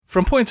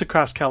From points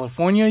across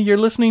California, you're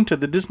listening to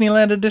the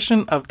Disneyland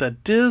edition of the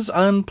Diz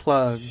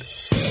Unplugged.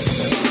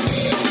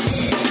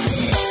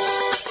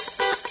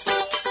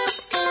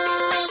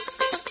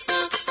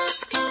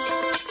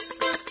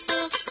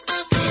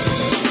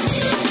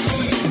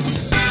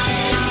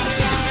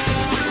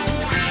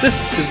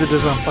 This is the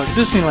Diz Unplugged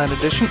Disneyland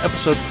edition,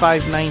 episode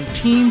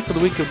 519 for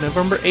the week of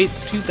November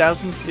 8th,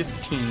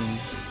 2015.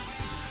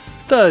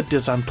 The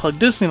Diz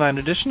Unplugged Disneyland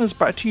edition is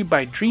brought to you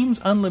by Dreams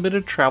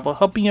Unlimited Travel,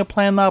 helping you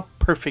plan the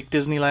perfect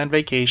Disneyland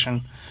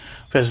vacation.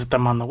 Visit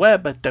them on the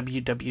web at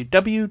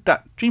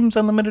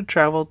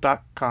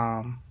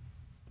www.dreamsunlimitedtravel.com.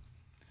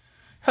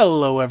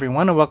 Hello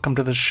everyone and welcome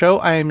to the show.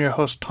 I am your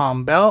host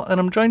Tom Bell and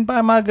I'm joined by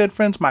my good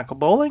friends Michael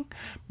Bowling,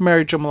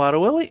 Mary Jo Mulatto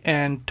Willie,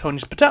 and Tony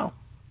Spatel.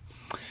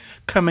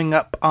 Coming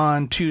up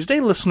on Tuesday,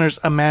 listeners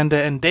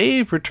Amanda and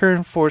Dave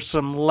return for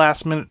some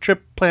last-minute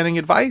trip planning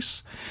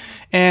advice.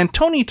 And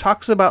Tony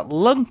talks about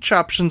lunch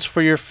options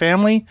for your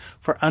family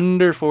for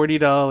under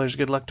 $40.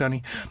 Good luck,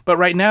 Tony. But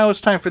right now,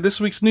 it's time for this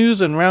week's news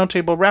and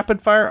roundtable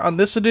rapid fire on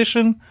this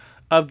edition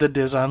of the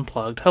Diz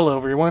Unplugged. Hello,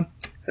 everyone.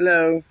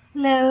 Hello.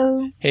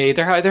 Hello. Hey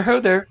there, hi there, ho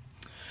there.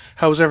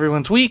 How was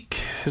everyone's week?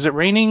 Is it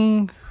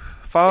raining?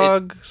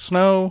 Fog?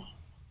 Snow?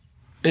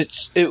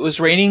 It was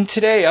raining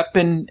today up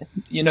in,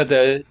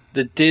 the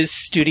Diz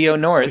Studio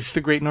North.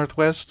 The Great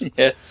Northwest?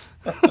 Yes.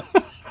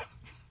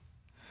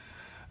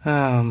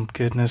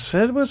 Goodness.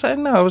 It was a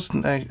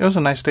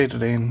nice day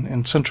today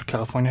in Central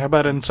California. How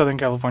about in Southern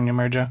California,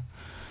 Mary Jo?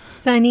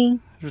 Sunny.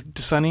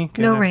 Sunny?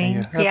 Good, no okay,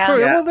 rain. Yeah.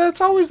 Well,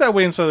 that's always that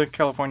way in Southern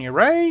California,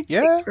 right?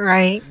 Yeah.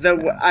 Right.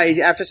 I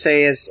have to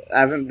say is I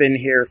haven't been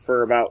here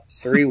for about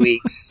 3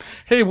 weeks.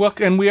 Hey,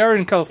 welcome. And we are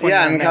in California.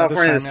 Yeah, I'm in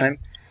California this time.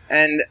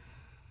 And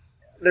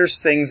there's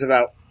things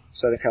about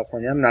Southern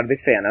California I'm not a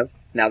big fan of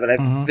now that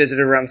I've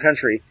visited around the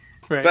country.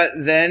 Right. But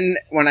then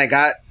when I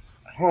got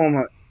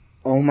home,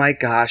 oh my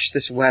gosh,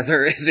 this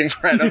weather is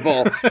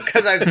incredible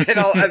because I've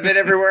been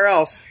everywhere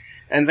else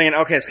and thinking,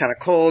 okay, it's kind of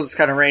cold, it's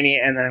kind of rainy,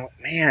 and then I went,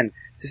 man,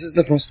 this is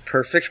the most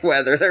perfect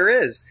weather there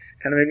is.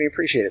 Kind of made me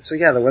appreciate it. So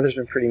yeah, the weather's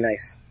been pretty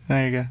nice.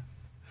 There you go.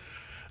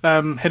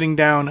 Heading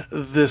down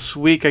this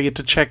week, I get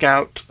to check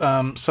out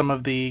some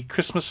of the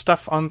Christmas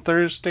stuff on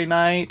Thursday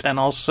night and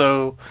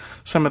also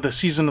some of the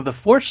Season of the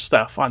Force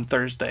stuff on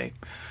Thursday.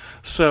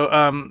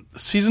 So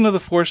Season of the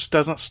Force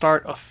doesn't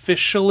start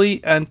officially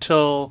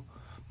until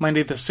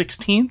Monday the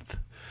 16th.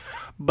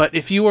 But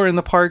if you are in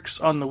the parks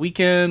on the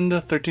weekend,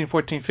 13th,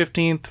 14th,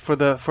 15th, for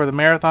the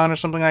marathon or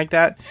something like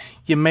that,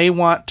 you may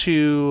want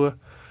to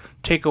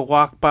take a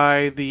walk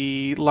by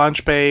the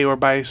launch bay or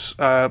by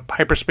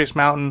Hyperspace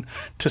Mountain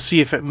to see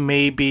if it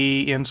may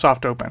be in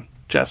soft open.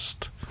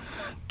 Just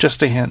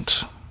a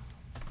hint.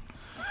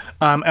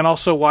 And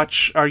also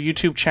watch our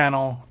YouTube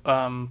channel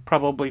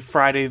probably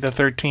Friday the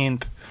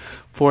 13th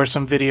for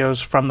some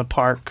videos from the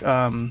park.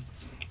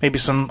 Maybe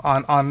some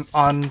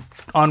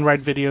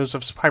on-ride videos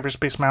of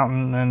Hyperspace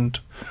Mountain and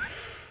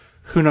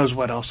who knows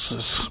what else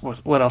is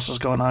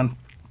going on.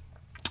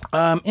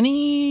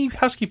 Any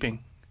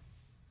housekeeping?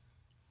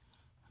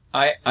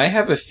 I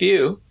have a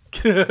few.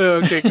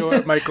 Okay, go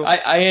ahead, Michael.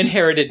 I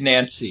inherited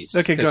Nancy's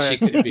because she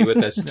couldn't be with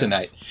us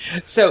tonight.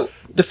 So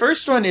the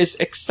first one is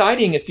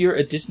exciting if you're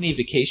a Disney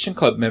Vacation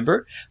Club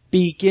member.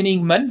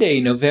 Beginning Monday,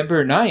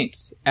 November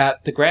 9th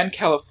at the Grand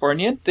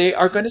Californian, they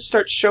are going to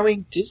start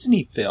showing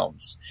Disney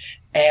films.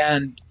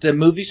 And the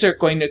movies are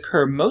going to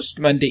occur most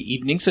Monday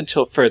evenings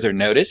until further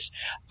notice.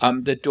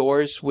 The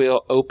doors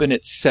will open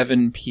at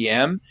 7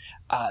 p.m.,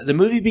 the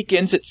movie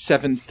begins at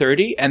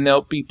 7:30, and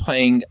they'll be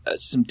playing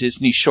some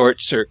Disney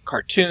shorts or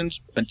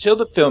cartoons until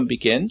the film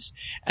begins,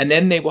 and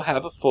then they will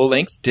have a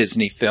full-length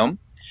Disney film.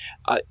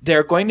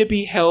 They're going to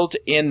be held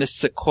in the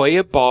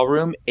Sequoia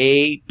Ballroom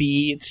A,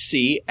 B, and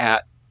C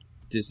at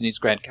Disney's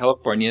Grand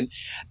Californian,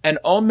 and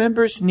all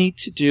members need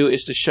to do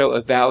is to show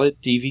a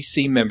valid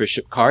DVC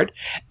membership card,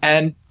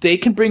 and they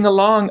can bring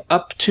along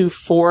up to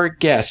 4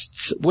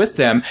 guests with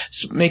them,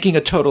 making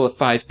a total of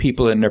 5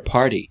 people in their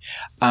party.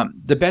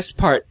 The best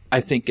part,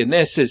 I think, in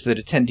this is that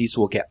attendees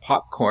will get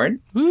popcorn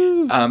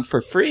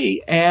for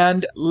free,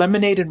 and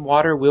lemonade and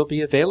water will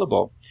be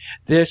available.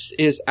 This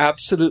is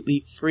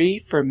absolutely free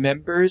for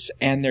members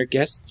and their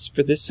guests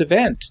for this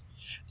event.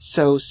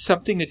 So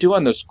something to do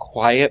on those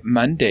quiet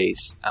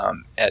Mondays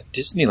at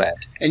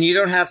Disneyland. And you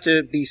don't have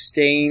to be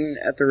staying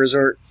at the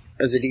resort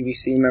as a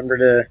DVC member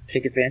to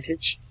take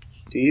advantage,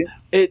 do you?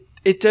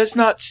 It does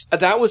not.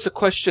 That was a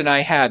question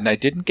I had, and I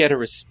didn't get a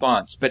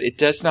response. But it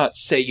does not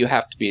say you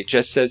have to be. It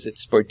just says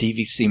it's for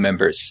DVC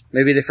members.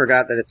 Maybe they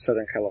forgot that it's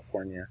Southern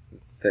California.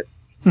 That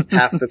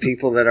half the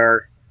people that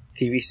are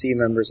DVC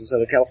members in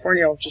Southern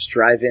California will just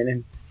drive in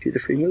and do the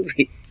free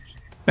movie.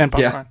 And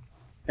popcorn. Yeah.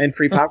 And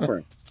free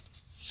popcorn.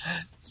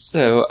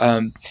 So,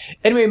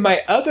 anyway,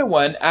 my other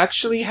one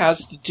actually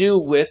has to do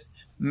with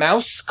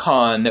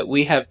MouseCon that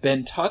we have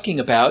been talking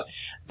about.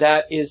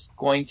 That is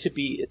going to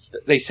be,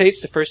 they say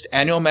it's the first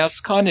annual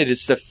MouseCon. It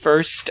is the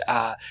first,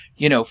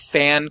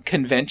 fan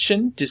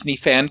convention, Disney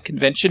fan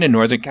convention in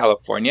Northern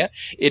California.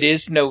 It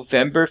is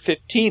November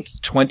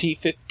 15th,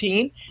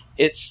 2015.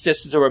 It's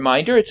just as a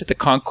reminder, it's at the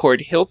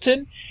Concord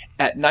Hilton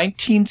at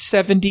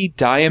 1970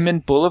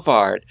 Diamond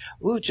Boulevard.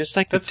 Ooh, just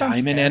like the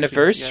diamond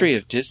anniversary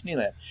of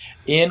Disneyland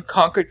in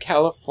Concord,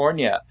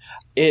 California.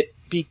 It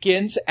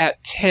begins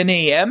at 10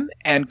 a.m.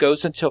 and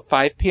goes until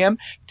 5 p.m.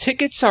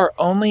 Tickets are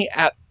only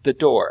at the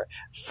door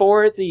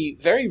for the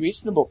very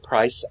reasonable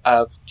price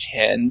of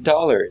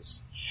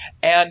 $10.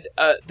 And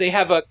they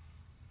have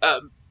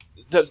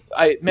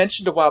I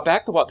mentioned a while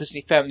back, the Walt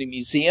Disney Family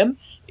Museum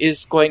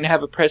is going to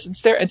have a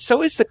presence there, and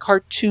so is the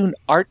Cartoon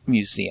Art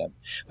Museum,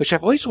 which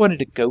I've always wanted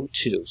to go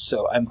to,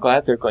 so I'm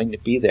glad they're going to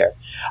be there.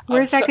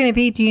 Where's that going to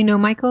be? Do you know,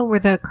 Michael, where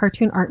the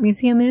Cartoon Art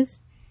Museum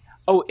is?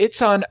 Oh,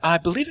 I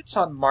believe it's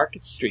on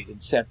Market Street in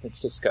San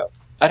Francisco.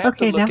 I'd have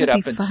to look it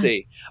up and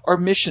see. Or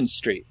Mission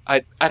Street.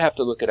 I'd have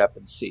to look it up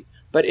and see.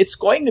 But it's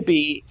going to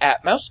be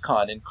at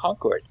MouseCon in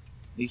Concord,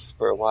 at least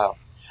for a while.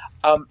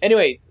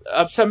 Anyway,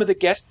 some of the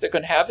guests they're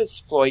going to have is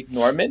Floyd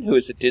Norman, who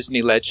is a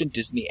Disney legend,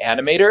 Disney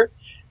animator.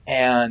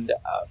 And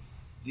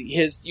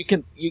you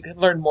can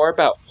learn more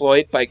about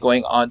Floyd by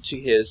going on to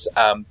his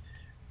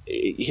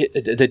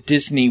the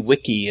Disney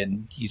Wiki,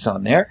 and he's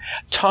on there.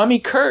 Tommy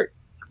Kurt,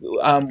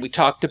 we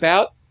talked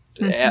about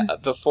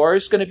before,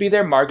 is going to be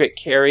there. Margaret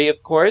Carey,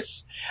 of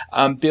course.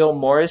 Bill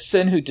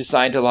Morrison, who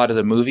designed a lot of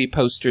the movie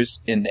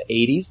posters in the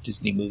 80s,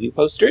 Disney movie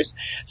posters.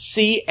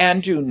 C.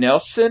 Andrew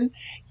Nelson.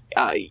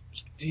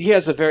 He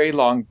has a very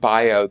long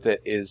bio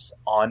that is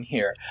on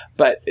here,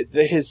 but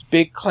his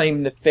big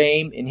claim to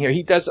fame in here,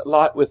 he does a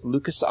lot with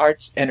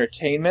LucasArts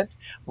Entertainment,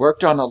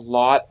 worked on a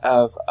lot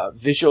of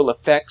visual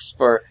effects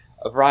for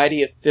a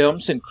variety of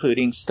films,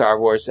 including Star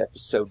Wars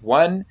Episode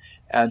 1,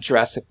 and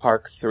Jurassic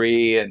Park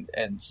 3,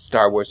 and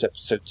Star Wars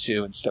Episode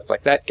 2, and stuff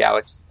like that,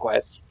 Galaxy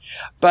Quest.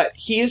 But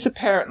he is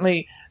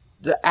apparently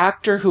the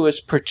actor who has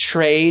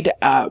portrayed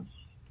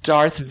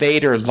Darth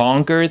Vader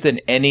longer than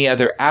any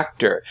other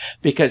actor,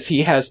 because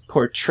he has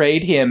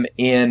portrayed him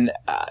in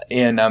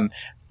the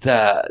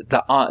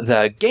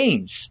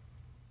games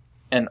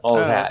and all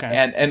that,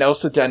 okay. and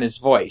also done his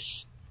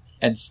voice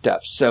and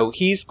stuff. So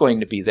he's going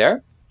to be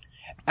there.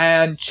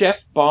 And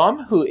Jeff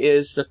Baum, who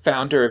is the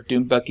founder of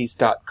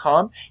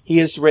DoomBuggies.com, he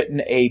has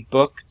written a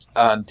book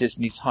on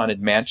Disney's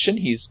Haunted Mansion.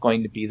 He's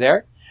going to be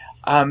there.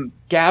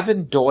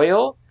 Gavin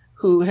Doyle,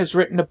 who has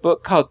written a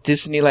book called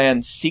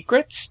Disneyland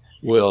Secrets.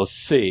 We'll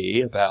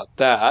see about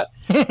that.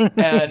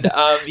 And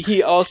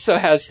he also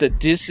has the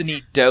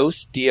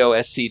DisneyDose,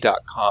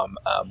 DOSC.com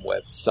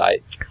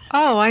website.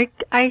 Oh, I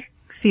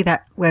see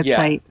that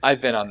website. Yeah,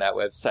 I've been on that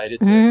website.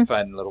 It's a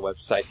fun little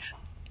website.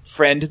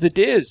 Friend of the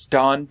Diz,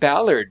 Don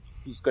Ballard,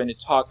 who's going to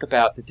talk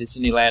about the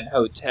Disneyland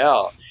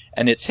Hotel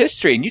and its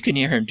history. And you can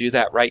hear him do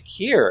that right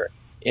here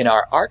in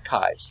our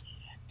archives.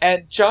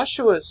 And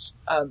Joshua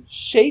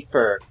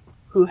Schaefer,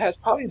 who has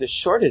probably the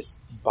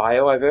shortest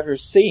bio I've ever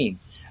seen.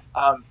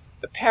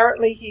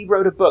 Apparently, he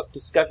wrote a book,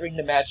 Discovering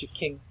the Magic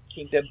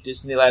Kingdom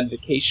Disneyland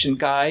Vacation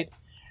Guide,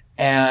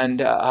 and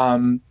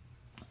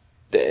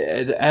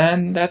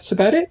that's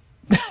about it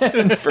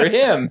for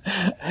him.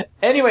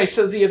 Anyway,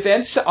 so the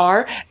events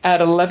are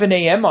at 11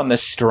 a.m. on the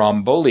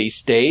Stromboli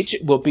stage.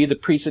 Will be the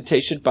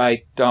presentation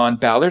by Don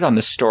Ballard on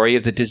the story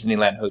of the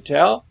Disneyland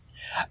Hotel.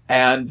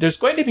 And there's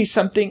going to be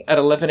something at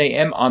 11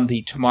 a.m. on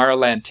the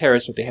Tomorrowland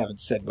Terrace, but they haven't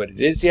said what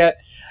it is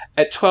yet.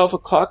 At 12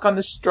 o'clock on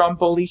the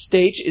Stromboli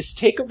stage is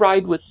Take a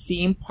Ride with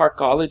Theme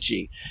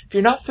Parkology. If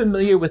you're not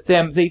familiar with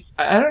them,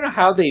 I don't know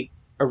how they've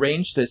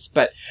arranged this,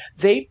 but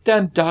they've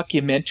done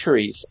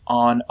documentaries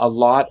on a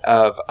lot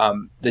of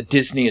the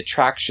Disney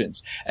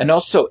attractions, and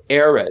also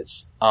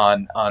eras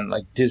on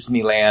like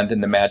Disneyland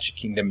and the Magic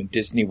Kingdom and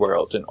Disney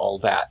World and all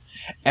that.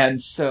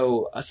 And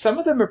so some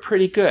of them are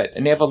pretty good,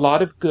 and they have a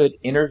lot of good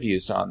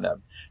interviews on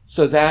them.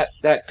 So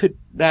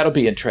that'll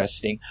be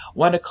interesting.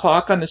 1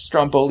 o'clock on the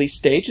Stromboli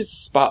stage is a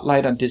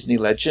spotlight on Disney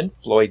legend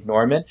Floyd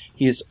Norman.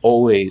 He is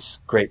always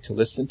great to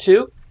listen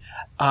to.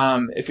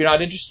 If you're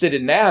not interested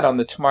in that, on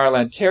the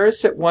Tomorrowland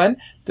Terrace at 1,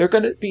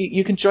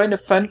 you can join a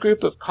fun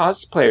group of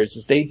cosplayers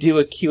as they do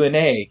a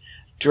Q&A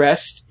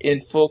dressed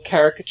in full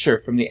caricature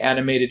from the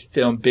animated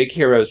film Big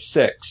Hero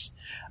 6.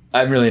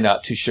 I'm really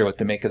not too sure what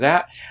to make of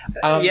that.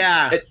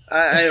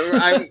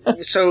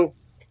 So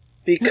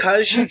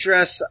because you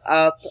dress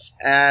up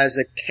as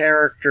a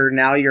character,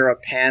 now you're a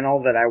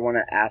panel that I want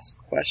to ask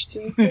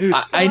questions.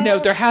 I know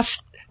there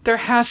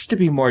has to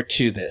be more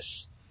to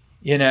this.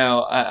 You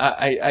know,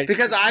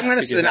 because I'm going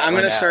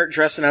to start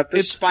dressing up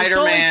as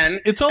Spider-Man.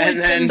 It's only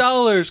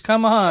 $10.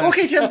 Come on.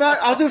 Okay, $10.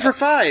 I'll do it for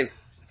 $5.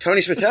 Tony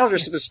Spattel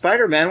dressed up as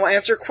Spider-Man will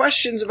answer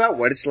questions about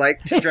what it's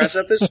like to dress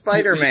up as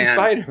Spider-Man.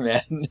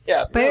 Spider-Man,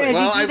 yeah. They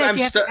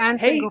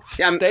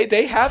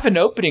have an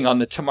opening on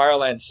the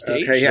Tomorrowland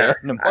stage there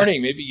in the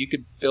morning. Maybe you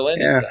could fill in.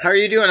 Yeah. How are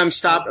you doing? I'm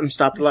stopped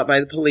a lot by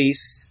the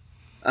police.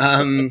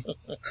 I've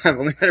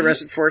only been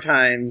arrested 4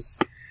 times.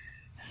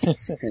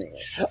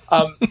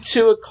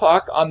 2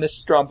 o'clock on the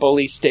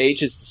Stromboli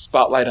stage is the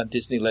spotlight on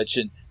Disney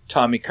legend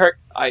Tommy Kirk.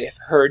 I have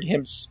heard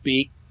him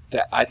speak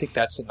I think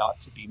that's a not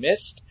to be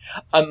missed.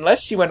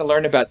 Unless you want to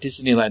learn about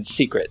Disneyland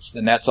secrets,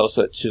 then that's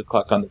also at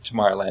 2:00 on the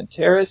Tomorrowland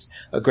Terrace,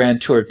 a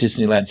grand tour of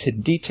Disneyland's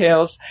hidden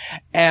details,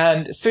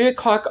 and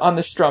 3:00 on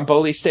the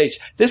Stromboli stage.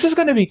 This is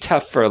going to be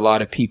tough for a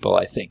lot of people,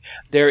 I think.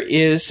 There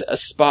is a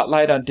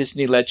spotlight on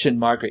Disney legend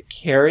Margaret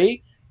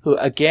Carey, who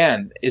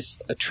again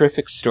is a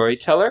terrific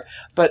storyteller,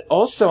 but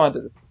also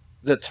on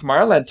the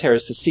Tomorrowland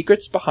Terrace, The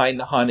Secrets Behind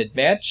the Haunted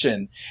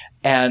Mansion,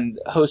 and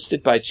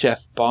hosted by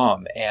Jeff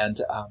Baum.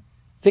 And I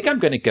think I'm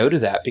going to go to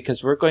that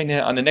because we're going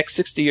to, on the next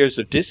 60 years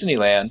of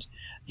Disneyland,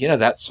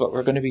 that's what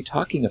we're going to be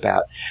talking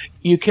about.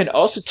 You can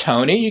also,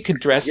 Tony, you can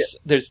dress,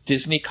 there's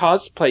Disney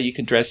cosplay. You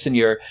can dress in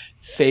your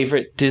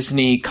favorite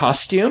Disney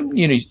costume.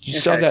 You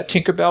saw that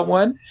Tinkerbell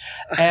one.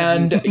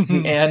 And, you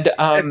can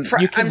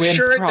I'm win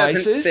sure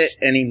prizes. It doesn't fit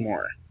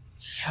anymore.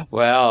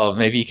 Well,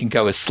 maybe you can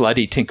go with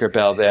slutty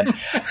Tinkerbell then.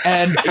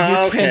 And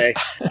okay.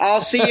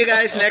 I'll see you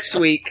guys next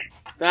week.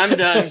 I'm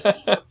done.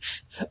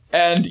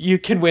 And you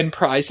can win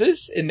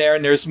prizes in there,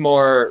 and there's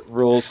more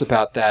rules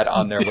about that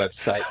on their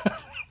website.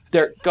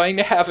 They're going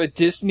to have a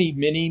Disney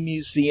mini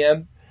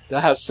museum. They'll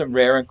have some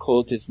rare and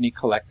cool Disney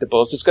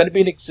collectibles. There's going to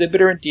be an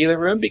exhibitor and dealer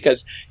room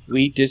because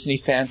we Disney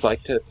fans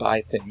like to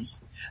buy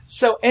things.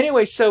 So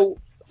anyway,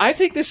 I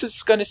think this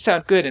is going to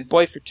sound good. And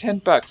boy, for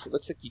 $10, it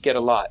looks like you get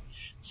a lot.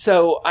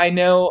 So I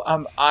know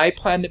I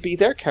plan to be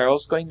there.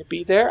 Carol's going to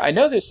be there. I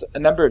know there's a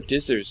number of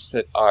Dizzers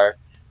that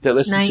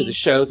listen to the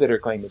show that are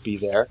going to be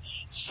there.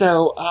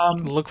 So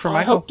look for I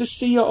Michael. hope to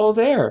see you all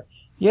there.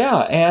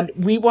 Yeah, and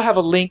we will have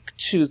a link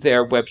to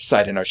their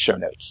website in our show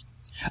notes.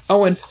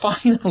 Oh, and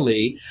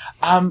finally,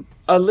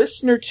 a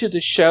listener to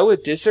the show, a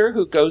Dizzer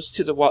who goes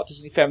to the Walt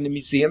Disney Family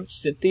Museum,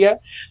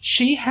 Cynthia,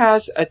 she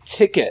has a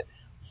ticket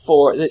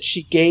that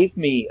she gave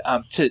me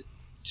to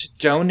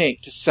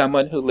donate to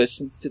someone who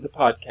listens to the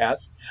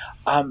podcast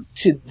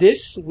to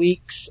this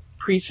week's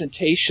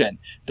presentation.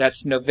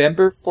 That's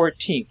November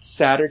 14th,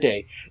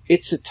 Saturday.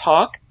 It's a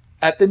talk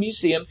at the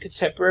museum,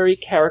 Contemporary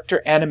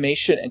Character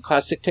Animation and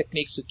Classic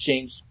Techniques with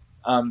James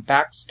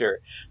Baxter.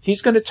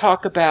 He's going to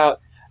talk about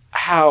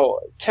how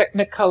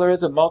Technicolor,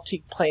 the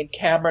multi-plane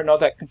camera, and all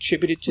that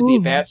contributed to the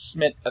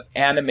advancement of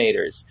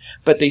animators,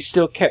 but they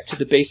still kept to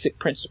the basic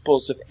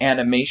principles of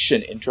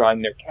animation in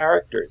drawing their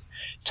characters.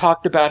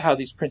 Talked about how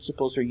these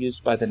principles are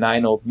used by the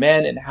 9 Old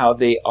Men and how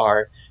they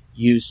are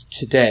used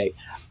today.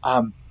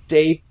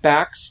 Dave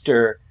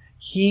Baxter,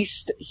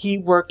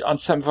 he worked on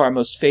some of our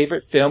most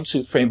favorite films,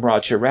 Who Framed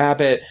Roger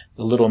Rabbit,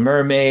 The Little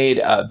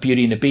Mermaid,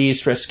 Beauty and the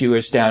Beast,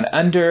 Rescuers Down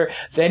Under.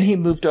 Then he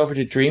moved over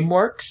to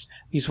DreamWorks.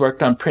 He's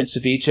worked on Prince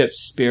of Egypt,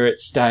 Spirit,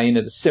 Stallion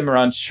of the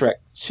Cimarron, Shrek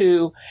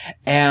 2,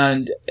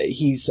 and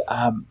he's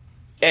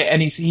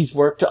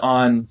worked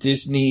on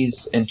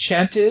Disney's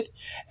Enchanted,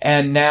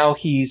 and now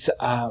he's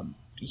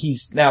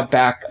now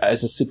back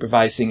as a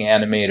supervising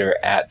animator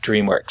at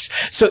DreamWorks.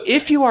 So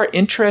if you are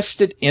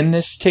interested in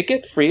this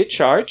ticket, free of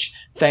charge,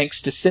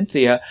 thanks to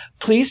Cynthia,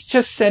 please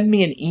just send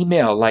me an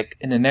email like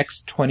in the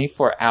next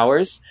 24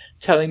 hours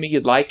telling me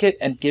you'd like it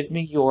and give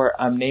me your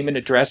name and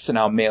address and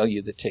I'll mail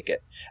you the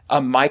ticket.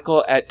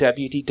 Michael at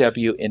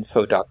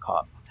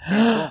wdwinfo.com.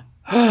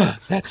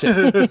 That's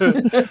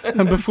it.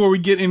 And before we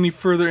get any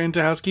further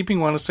into housekeeping,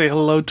 I want to say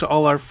hello to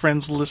all our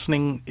friends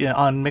listening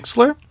on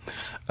Mixlr.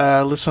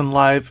 Listen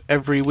live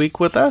every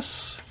week with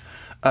us,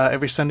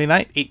 every Sunday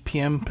night, 8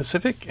 p.m.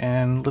 Pacific,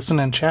 and listen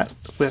and chat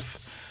with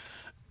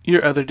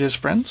your other Diz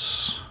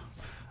friends.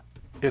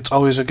 It's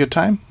always a good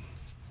time.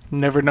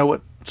 Never know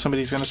what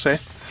somebody's going to say.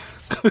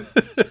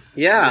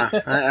 Yeah,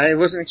 I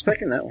wasn't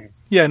expecting that one.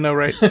 Yeah, no,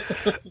 right.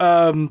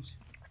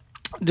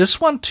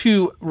 Just want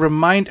to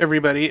remind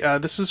everybody,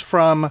 this is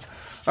from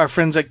our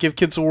friends at Give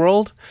Kids a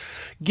World.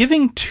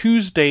 Giving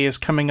Tuesday is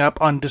coming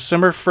up on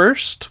December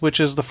 1st, which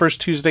is the first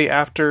Tuesday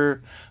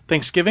after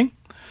Thanksgiving.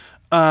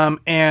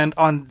 And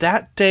on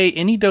that day,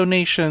 any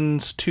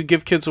donations to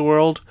Give Kids a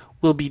World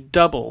will be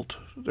doubled,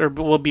 or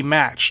will be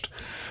matched.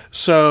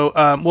 So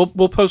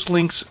we'll post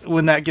links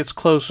when that gets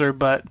closer,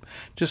 but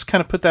just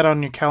kind of put that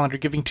on your calendar.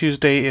 Giving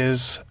Tuesday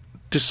is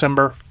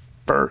December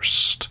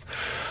 1st.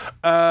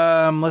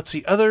 Let's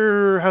see.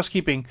 Other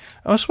housekeeping.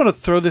 I just want to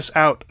throw this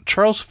out.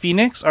 Charles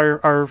Phoenix,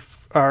 our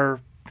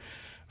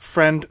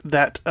friend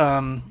that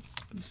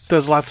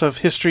does lots of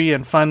history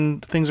and fun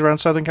things around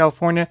Southern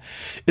California,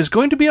 is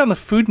going to be on the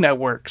Food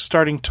Network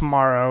starting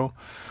tomorrow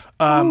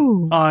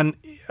on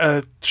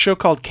a show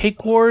called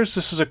Cake Wars.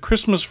 This is a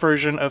Christmas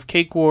version of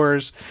Cake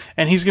Wars,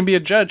 and he's going to be a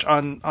judge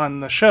on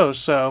the show.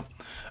 So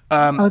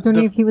I was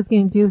wondering if he was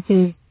going to do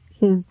his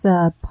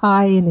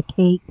pie and a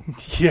cake.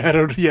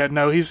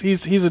 No,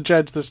 he's a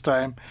judge this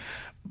time.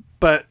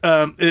 But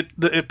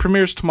it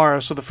premieres tomorrow,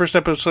 so the first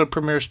episode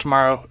premieres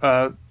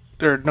tomorrow,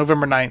 or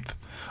November 9th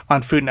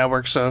on Food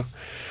Network. So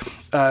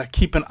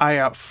keep an eye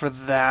out for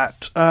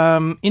that.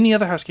 Any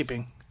other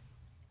housekeeping?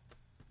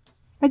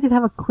 I just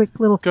have a quick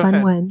little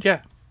fun one.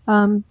 Yeah.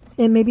 And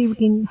maybe we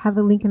can have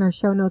a link in our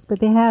show notes, but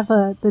they have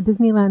the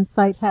Disneyland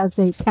site has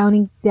a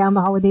counting down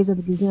the holidays of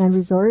the Disneyland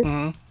Resort.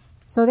 Mm-hmm.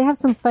 So they have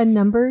some fun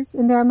numbers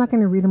in there. I'm not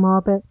going to read them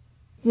all, but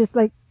just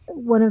like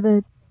one of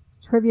the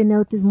trivia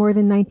notes is more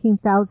than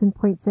 19,000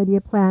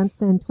 poinsettia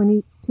plants and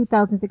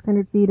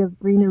 22,600 feet of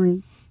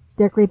greenery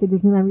decorate the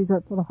Disneyland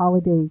Resort for the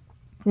holidays.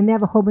 And they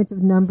have a whole bunch of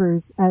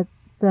numbers at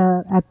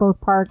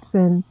both parks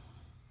and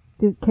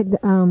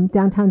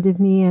downtown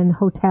Disney and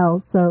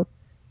hotels. So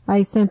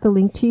I sent the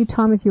link to you,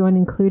 Tom, if you want to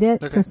include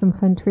it for some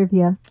fun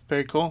trivia.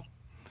 Very cool.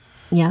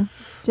 Yeah,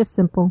 just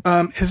simple.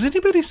 Has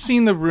anybody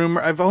seen the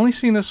rumor? I've only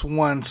seen this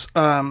once,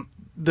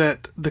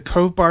 that the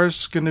Cove Bar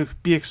is going to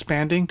be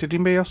expanding. Did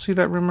anybody else see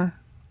that rumor?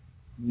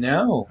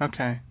 No.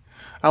 Okay.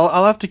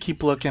 I'll have to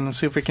keep looking and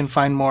see if we can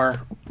find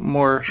more.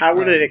 How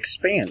would it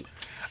expand?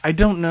 I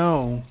don't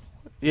know.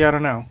 Yeah, I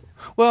don't know.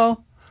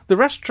 Well, the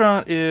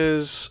restaurant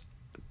is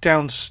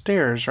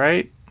downstairs,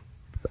 right?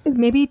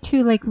 Maybe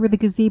to like where the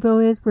gazebo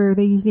is, where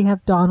they usually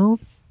have Donald.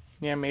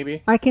 Yeah,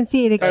 maybe. I can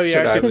see it. Oh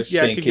yeah,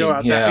 it could go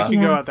out that. It could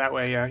Yeah. go out that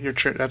way. Yeah, you're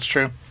true. That's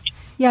true.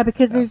 Yeah,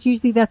 because there's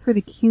usually that's where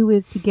the queue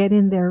is to get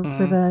in there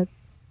for the,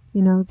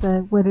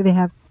 what do they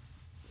have?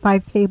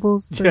 5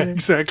 tables. For Yeah,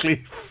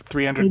 exactly.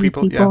 300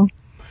 people.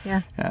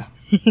 Yeah.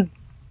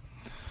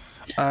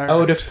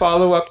 To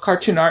follow up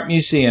Cartoon Art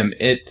Museum,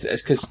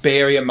 because Bay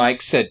Area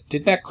Mike said,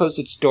 didn't that close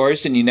its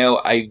doors? And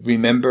I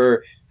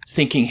remember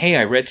thinking, hey,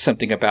 I read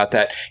something about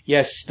that.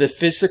 Yes, the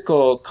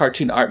physical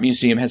Cartoon Art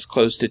Museum has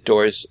closed its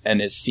doors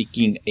and is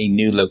seeking a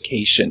new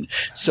location.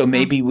 So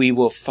maybe we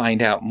will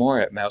find out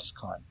more at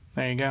MouseCon.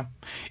 There you go.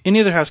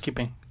 Any other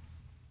housekeeping?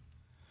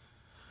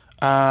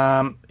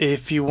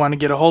 If you want to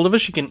get a hold of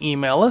us, you can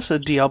email us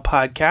at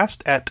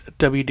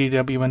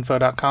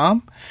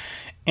dlpodcast@wdwinfo.com.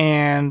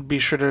 And be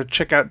sure to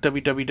check out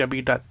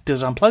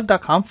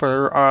www.disunplug.com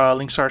for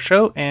links to our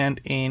show and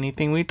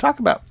anything we talk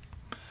about.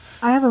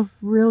 I have a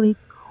really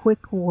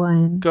quick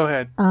one. Go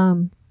ahead.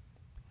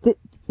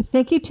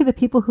 Thank you to the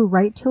people who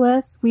write to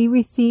us. We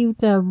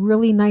received a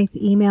really nice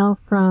email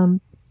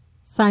from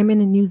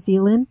Simon in New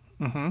Zealand,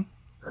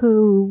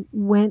 who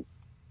went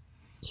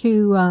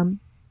to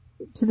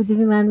the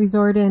Disneyland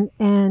Resort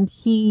and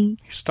he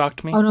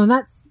stalked me. Oh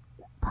no,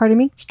 pardon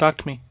me?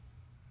 Stalked me.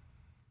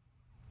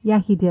 Yeah,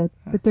 he did.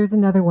 But there's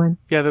another one.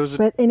 Yeah, there was.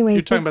 But anyway,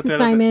 you're talking about that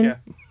Simon.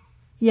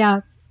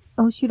 Yeah.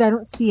 Oh shoot, I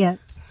don't see it.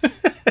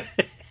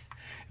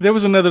 There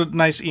was another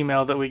nice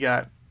email that we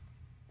got.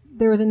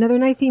 There was another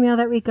nice email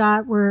that we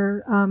got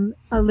where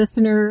a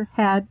listener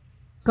had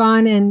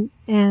gone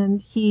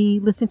and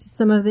he listened to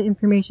some of the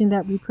information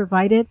that we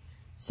provided.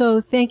 So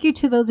thank you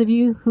to those of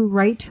you who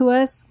write to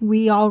us.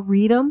 We all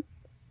read them,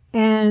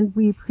 and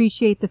we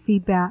appreciate the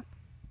feedback.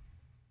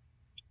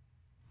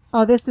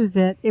 Oh, this was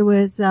it. It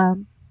was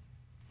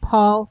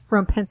Paul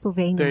from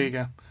Pennsylvania. There you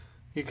go.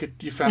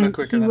 You found it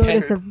quicker than I He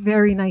wrote us a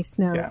very nice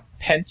note. Yeah.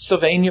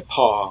 Pennsylvania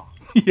Paul.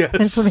 Yes.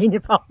 Pennsylvania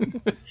Paul.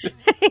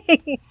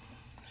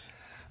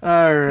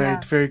 All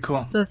right. Very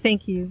cool. So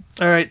thank you.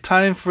 All right.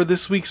 Time for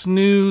this week's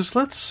news.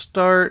 Let's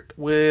start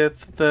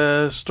with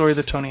the story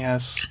that Tony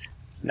has.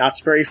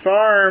 Knott's Berry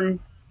Farm.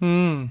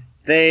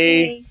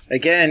 They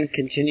again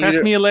continue.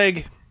 Pass me a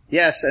leg.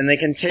 Yes, and they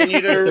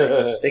continue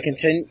to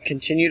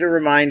continue to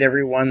remind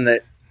everyone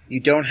that you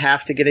don't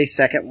have to get a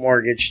second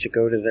mortgage to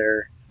go to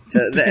their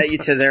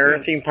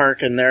Yes. theme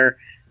park, and they're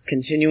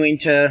continuing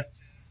to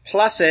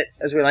plus it,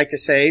 as we like to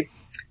say.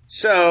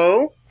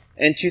 So,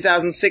 in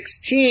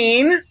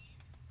 2016,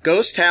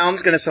 Ghost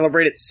Town's going to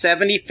celebrate its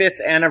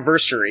 75th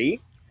anniversary.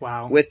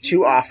 Wow! With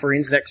 2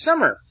 offerings next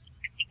summer.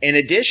 In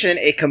addition,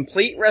 a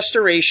complete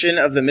restoration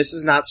of the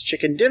Mrs. Knott's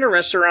Chicken Dinner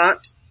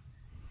Restaurant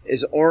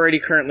is already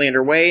currently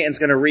underway and is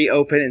going to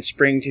reopen in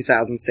spring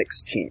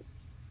 2016.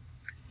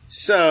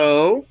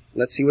 So,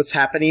 let's see what's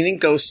happening in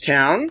Ghost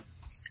Town.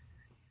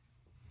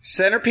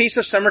 Centerpiece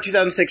of summer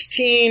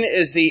 2016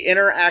 is the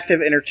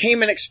interactive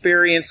entertainment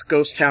experience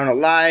Ghost Town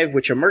Alive,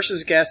 which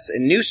immerses guests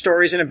in new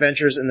stories and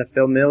adventures in the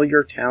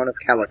familiar town of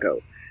Calico.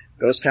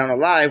 Ghost Town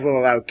Alive will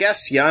allow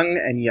guests young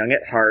and young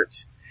at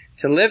heart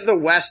to live the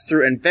West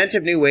through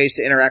inventive new ways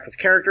to interact with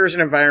characters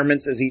and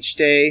environments, as each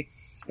day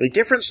a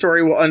different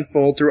story will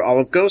unfold through all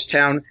of Ghost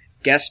Town.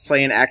 Guests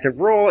play an active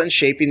role in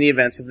shaping the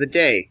events of the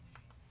day.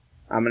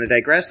 I'm going to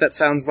digress. That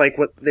sounds like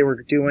what they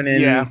were doing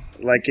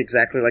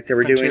exactly like they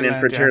were doing in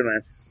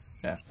Frontierland.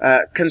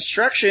 Yeah.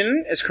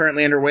 Construction is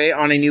currently underway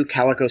on a new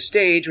Calico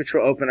stage, which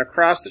will open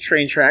across the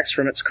train tracks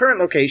from its current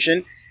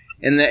location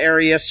in the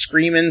area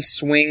Screamin'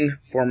 Swing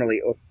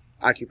formerly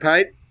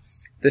occupied.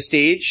 The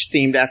stage,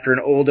 themed after an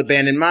old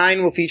abandoned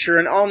mine, will feature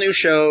an all-new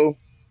show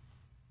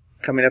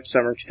coming up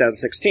summer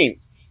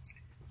 2016.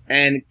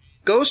 And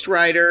Ghost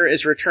Rider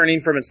is returning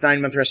from its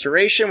 9-month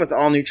restoration with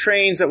all-new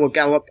trains that will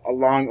gallop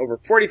along over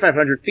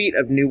 4,500 feet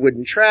of new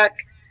wooden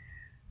track.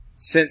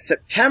 Since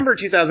September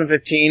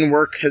 2015,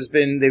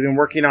 they've been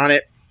working on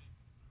it,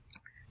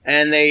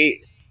 and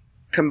they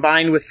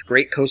combined with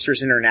Great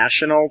Coasters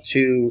International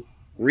to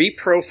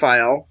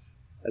reprofile,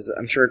 as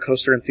I'm sure a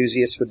coaster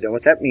enthusiast would know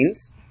what that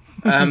means,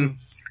 and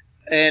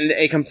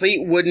a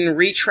complete wooden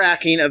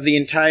retracking of the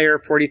entire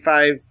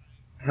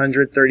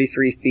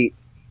 4,533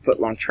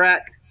 foot-long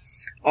track.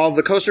 All of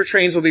the coaster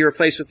trains will be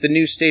replaced with the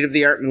new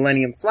state-of-the-art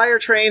Millennium Flyer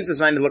trains,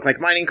 designed to look like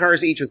mining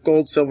cars, each with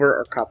gold, silver,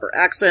 or copper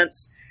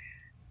accents.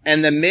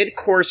 and the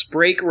mid-course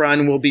brake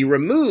run will be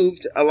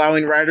removed,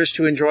 allowing riders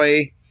to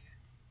enjoy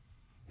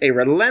a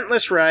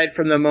relentless ride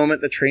from the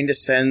moment the train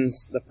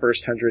descends the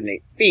first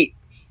 108 feet.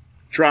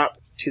 Drop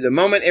to the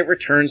moment it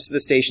returns to the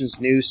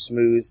station's new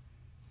smooth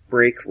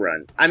brake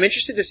run. I'm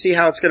interested to see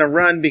how it's going to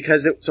run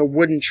because it's a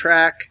wooden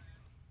track.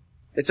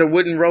 It's a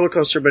wooden roller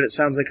coaster, but it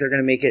sounds like they're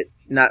going to make it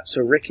not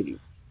so rickety.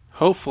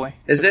 Hopefully.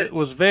 It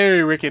was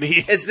very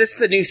rickety. Is this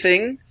the new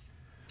thing?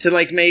 To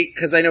make,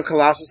 because I know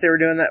Colossus, they were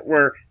doing that,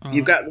 where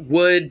you've got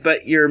wood,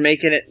 but you're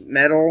making it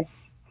metal.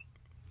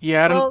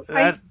 Yeah,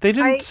 they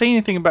didn't say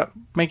anything about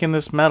making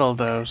this metal,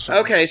 though. So.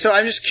 Okay, so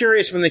I'm just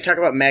curious when they talk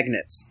about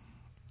magnets.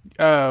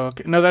 Oh,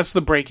 okay. No, that's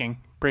the braking.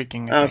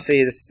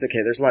 See, this is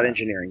okay. There's a lot of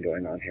engineering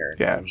going on here.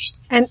 Yeah.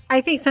 And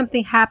I think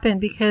something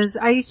happened because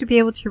I used to be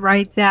able to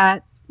ride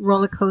that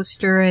roller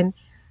coaster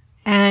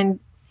and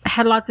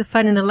had lots of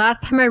fun. And the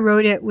last time I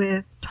rode it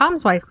with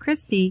Tom's wife,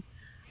 Christy,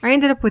 I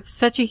ended up with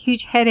such a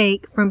huge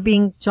headache from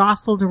being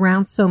jostled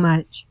around so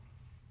much.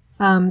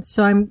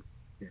 So I'm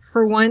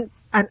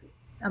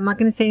not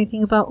going to say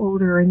anything about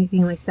older or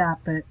anything like that,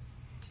 but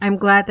I'm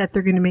glad that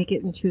they're going to make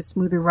it into a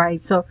smoother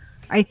ride. So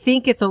I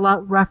think it's a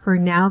lot rougher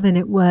now than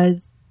it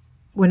was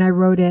when I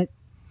rode it,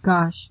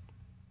 gosh,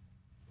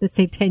 let's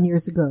say 10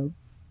 years ago.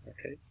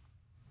 Okay.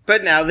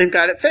 But now they've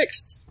got it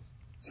fixed.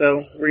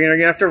 So we're going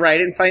to have to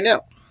ride it and find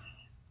out.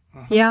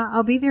 Yeah,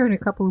 I'll be there in a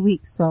couple of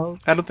weeks, so...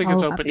 I don't think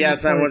it's open yet. Yeah,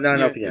 it's not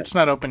open yet. It's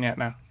not open yet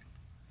now.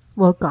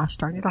 Well, gosh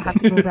darn it, I'll have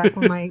to go back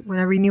when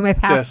I renew my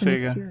pass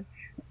next year.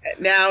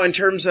 Now, in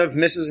terms of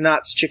Mrs.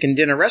 Knott's Chicken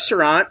Dinner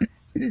Restaurant,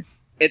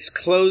 it's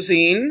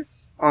closing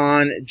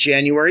on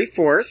January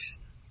 4th,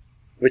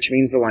 which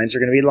means the lines are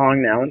going to be long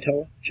now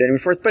until January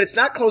 4th. But it's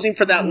not closing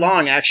for that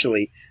long,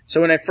 actually. So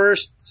when I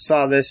first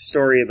saw this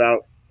story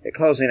about it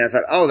closing, I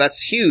thought, oh,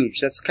 that's huge.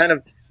 That's kind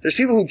of... There's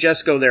people who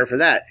just go there for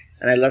that.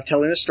 And I love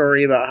telling a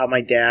story about how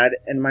my dad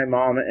and my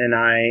mom and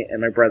I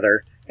and my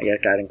brother, I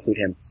got to include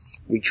him,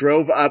 we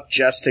drove up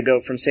just to go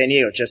from San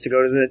Diego, just to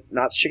go to the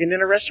Knott's Chicken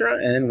Dinner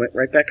Restaurant, and went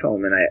right back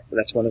home. And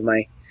that's one of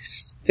my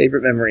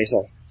favorite memories.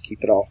 I'll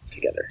keep it all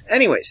together.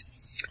 Anyways,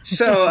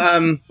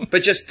 so,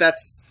 but just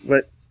that's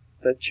what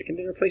the chicken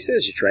dinner place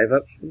is. You drive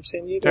up from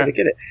San Diego to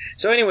get it.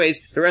 So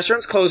anyways, the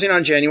restaurant's closing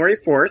on January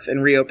 4th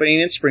and reopening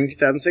in spring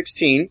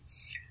 2016.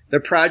 The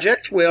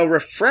project will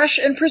refresh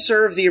and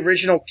preserve the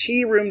original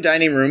tea room,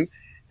 dining room,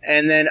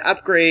 and then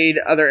upgrade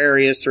other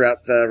areas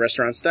throughout the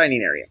restaurant's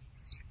dining area.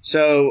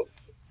 So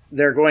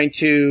they're going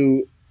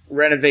to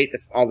renovate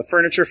all the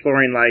furniture,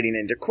 flooring, lighting,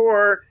 and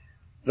decor.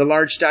 The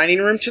large dining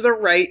room to the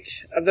right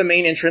of the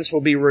main entrance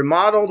will be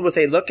remodeled with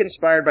a look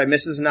inspired by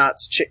Mrs.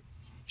 Knott's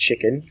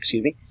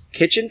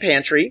kitchen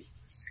pantry.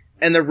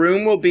 And the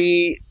room will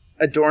be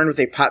adorned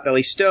with a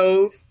potbelly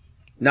stove,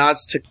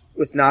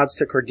 with nods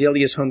to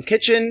Cordelia's home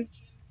kitchen.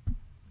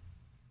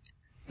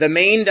 The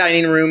main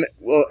dining room,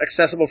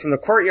 accessible from the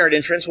courtyard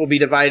entrance, will be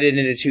divided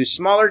into two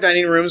smaller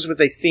dining rooms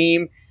with a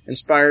theme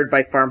inspired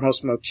by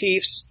farmhouse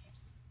motifs.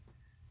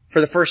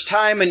 For the first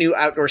time, a new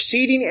outdoor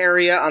seating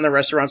area on the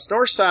restaurant's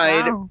north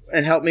side,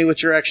 and help me with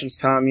directions,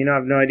 Tom, I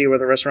have no idea where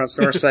the restaurant's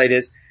north side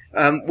is,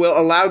 will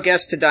allow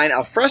guests to dine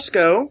al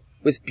fresco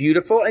with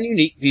beautiful and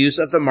unique views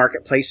of the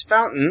Marketplace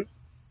Fountain,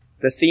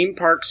 the theme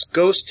park's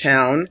Ghost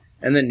Town,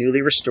 and the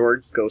newly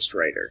restored Ghost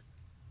Rider.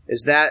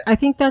 Is that... I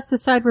think that's the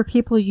side where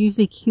people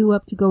usually queue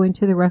up to go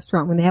into the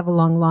restaurant when they have a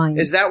long line.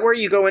 Is that where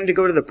you go in to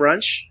go to the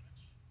brunch?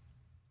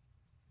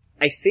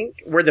 I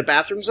think where the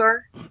bathrooms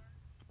are?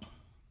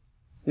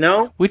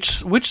 No?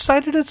 Which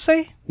side did it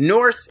say?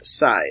 North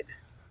side.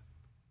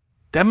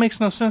 That makes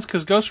no sense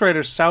because Ghost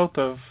Rider's south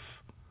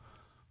of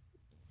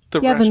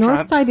the restaurant. Yeah, the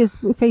north side is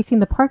facing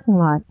the parking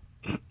lot.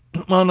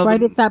 Well, no,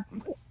 right? It's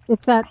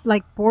that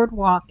like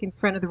boardwalk in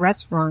front of the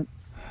restaurant.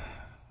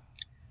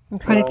 I'm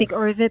trying to think,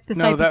 or is it the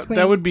side between?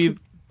 that would be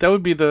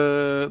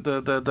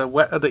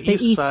the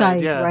east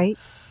side, yeah. Right?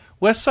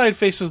 West side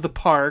faces the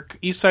park.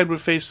 East side would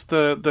face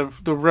the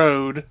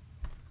road.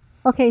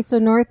 Okay, so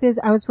north is.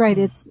 I was right.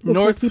 It's north,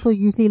 where people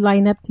usually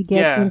line up to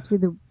get into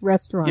the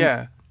restaurant.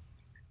 Yeah.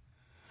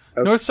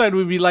 Okay. North side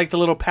would be like the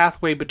little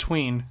pathway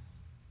between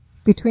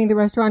the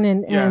restaurant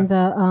and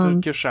the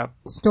gift shop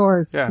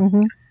stores. Yeah.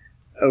 Mm-hmm.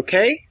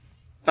 Okay.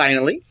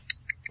 Finally,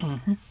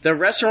 the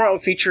restaurant will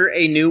feature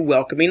a new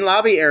welcoming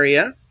lobby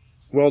area.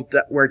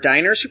 Where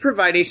diners who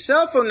provide a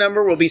cell phone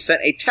number will be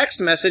sent a text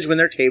message when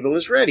their table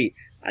is ready.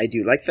 I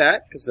do like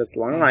that, because that's a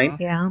long line.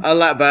 Yeah.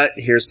 But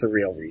here's the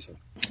real reason.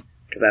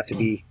 Because I have to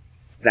be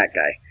that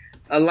guy.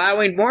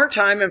 Allowing more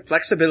time and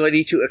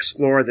flexibility to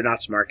explore the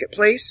Knott's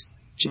Marketplace,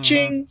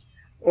 cha-ching,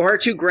 or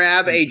to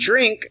grab a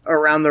drink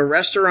around the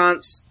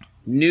restaurant's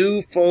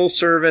new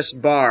full-service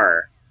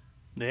bar.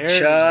 There.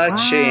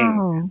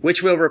 Cha-ching.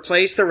 Which will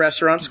replace the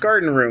restaurant's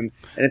garden room.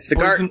 And it's the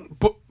garden...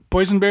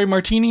 Boysenberry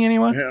martini,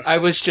 anyone? Yeah. I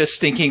was just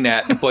thinking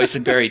that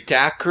boysenberry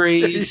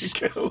daiquiris.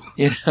 There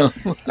you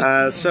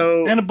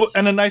go.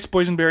 And a nice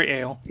boysenberry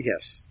ale.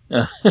 Yes.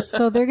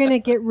 So they're going to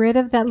get rid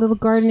of that little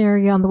garden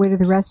area on the way to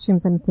the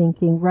restrooms, I'm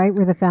thinking, right?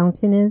 Where the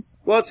fountain is?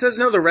 Well, it says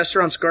no, the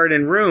restaurant's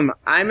garden room.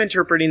 I'm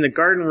interpreting the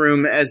garden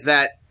room as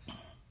that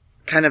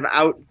kind of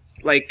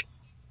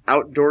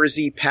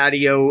outdoorsy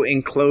patio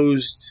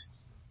enclosed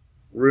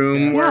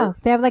room. Yeah,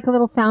 they have like a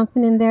little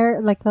fountain in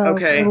there, like a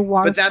little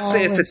waterfall. But that's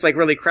if it's like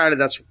really crowded.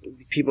 That's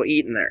people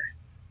eat in there.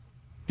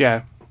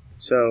 Yeah.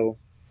 So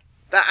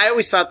I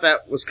always thought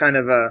that was kind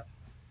of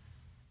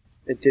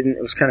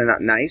it was kind of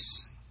not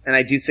nice. And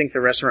I do think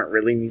the restaurant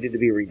really needed to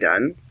be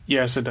redone.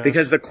 Yes, it does.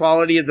 Because the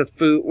quality of the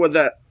food, well,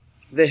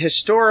 the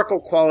historical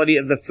quality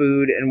of the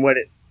food and what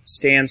it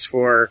stands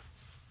for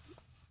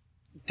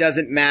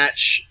doesn't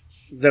match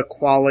the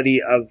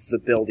quality of the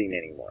building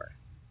anymore.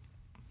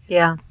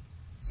 Yeah.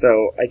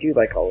 So I do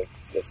like all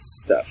of this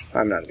stuff.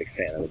 I'm not a big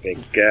fan of the big...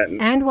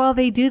 and while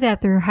they do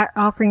that, they're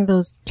offering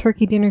those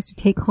turkey dinners to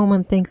take home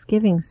on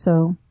Thanksgiving,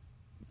 so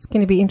it's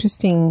going to be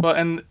interesting. Well,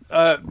 and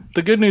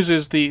the good news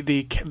is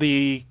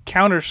the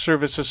counter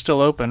service is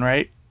still open,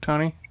 right,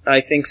 Tony?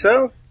 I think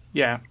so.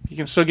 Yeah, you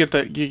can still get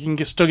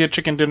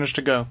chicken dinners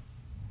to go,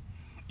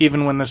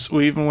 even when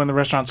the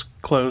restaurant's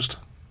closed.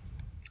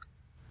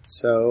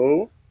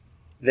 So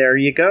there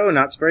you go,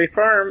 Knott's Berry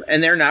Farm,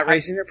 and they're not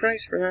raising their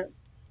price for that.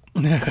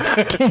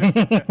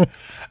 That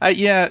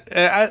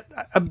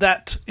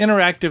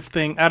interactive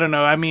thing, I don't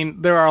know. I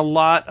mean, there are a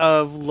lot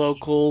of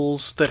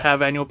locals that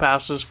have annual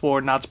passes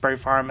for Knott's Berry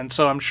Farm, and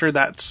so I'm sure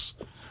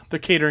they're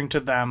catering to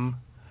them.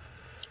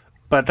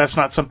 But that's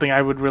not something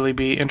I would really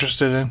be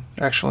interested in,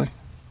 actually.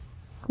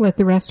 What,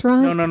 the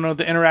restaurant? No,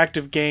 the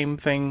interactive game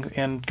thing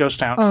in Ghost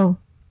Town. Oh.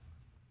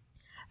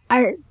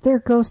 Their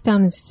Ghost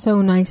Town is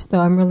so nice, though.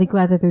 I'm really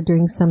glad that they're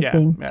doing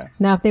something. Yeah.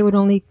 Now, if they would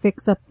only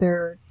fix up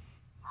their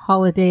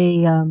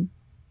holiday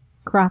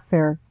craft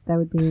fair, that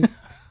would be...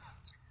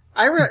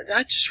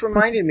 that just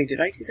reminded me, did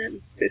I do that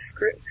in 5th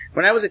grade?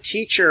 When I was a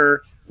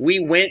teacher, we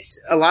went,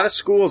 a lot of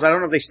schools, I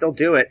don't know if they still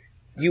do it,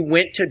 you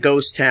went to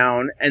Ghost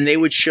Town, and they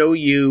would show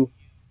you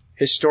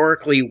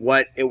historically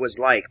what it was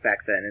like back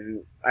then.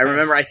 And I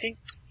remember, I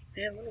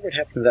wonder what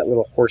happened to that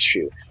little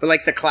horseshoe. But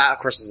like the class, of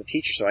course, as a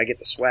teacher, so I get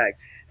the swag.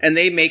 And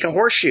they make a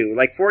horseshoe,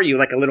 like for you,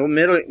 like a little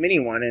mini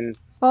one. And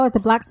at the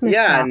blacksmith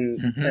shop.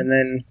 And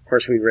then, of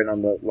course, we ran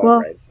on the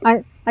long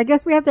ride. I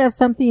guess we have to have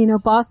something,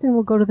 Boston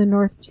will go to the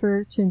North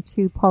Church and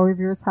to Paul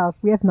Revere's house.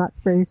 We have Knott's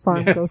Berry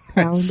Farm Ghost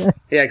Town.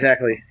 Yeah,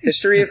 exactly.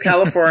 History of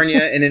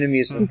California in an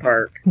amusement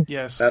park.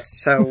 Yes.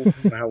 That's how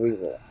we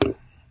roll.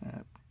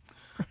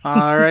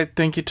 All right.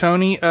 Thank you,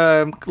 Tony.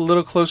 A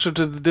little closer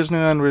to the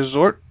Disneyland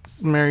Resort,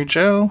 Mary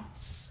Jo.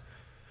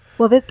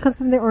 Well, this comes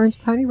from the Orange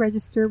County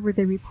Register, where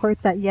they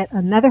report that yet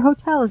another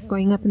hotel is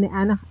going up in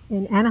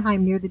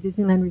Anaheim near the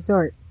Disneyland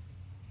Resort.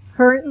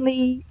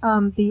 Currently,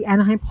 the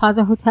Anaheim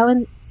Plaza Hotel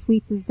and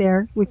Suites is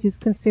there, which is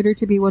considered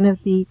to be one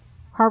of the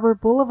Harbor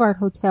Boulevard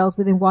hotels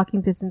within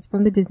walking distance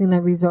from the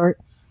Disneyland Resort,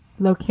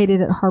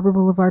 located at Harbor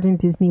Boulevard and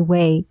Disney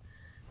Way.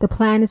 The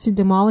plan is to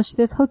demolish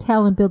this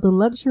hotel and build a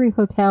luxury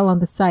hotel on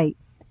the site.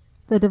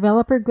 The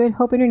developer, Good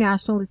Hope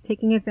International, is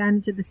taking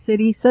advantage of the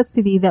city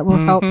subsidy that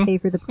will help pay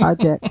for the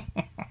project.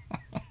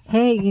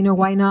 Hey,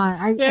 why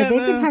not? They've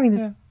been having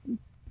this. Yeah.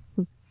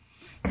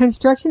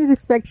 Construction is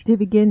expected to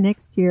begin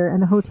next year,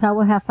 and the hotel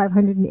will have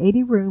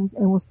 580 rooms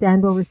and will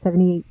stand over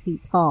 78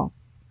 feet tall.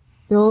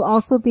 There will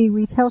also be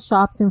retail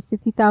shops and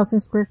 50,000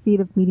 square feet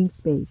of meeting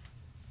space.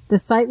 The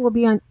site will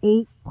be on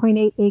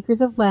 8.8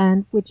 acres of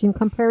land, which in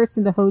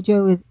comparison to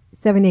Hojo is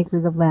 7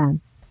 acres of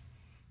land.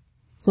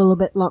 So a little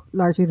bit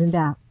larger than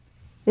that.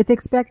 It's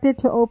expected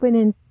to open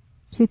in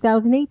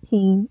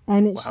 2018,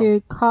 and it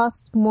should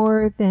cost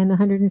more than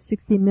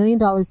 $160 million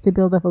to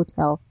build a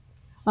hotel.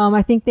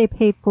 I think they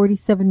paid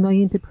 $47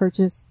 million to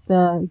purchase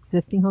the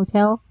existing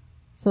hotel,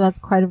 so that's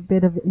quite a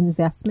bit of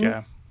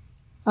investment.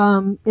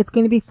 Yeah. It's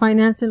going to be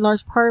financed in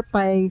large part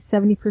by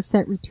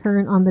 70%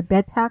 return on the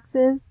bed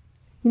taxes.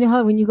 You know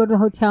how when you go to the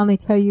hotel and they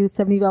tell you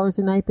 $70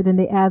 a night, but then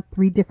they add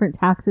 3 different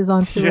taxes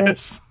onto it?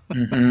 Yes.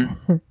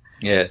 Mm-hmm.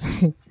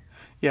 Yes.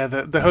 Yeah,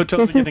 the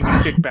hotel's getting a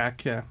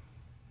kickback, yeah.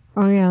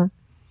 Oh, yeah.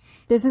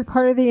 This is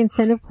part of the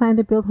incentive plan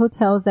to build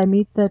hotels that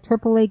meet the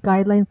AAA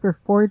guideline for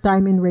 4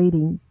 diamond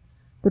ratings.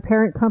 The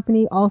parent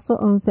company also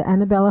owns the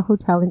Annabella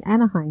Hotel in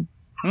Anaheim.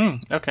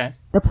 Okay.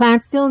 The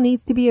plan still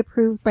needs to be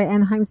approved by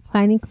Anaheim's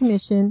Planning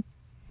Commission,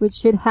 which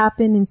should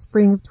happen in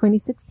spring of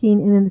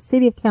 2016, and then the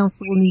City of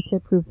Council will need to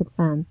approve the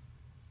plan.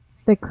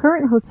 The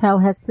current hotel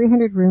has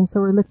 300 rooms, so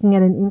we're looking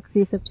at an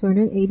increase of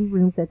 280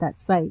 rooms at that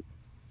site.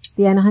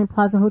 The Anaheim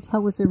Plaza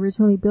Hotel was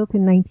originally built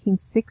in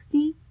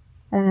 1960,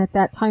 and at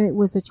that time it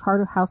was the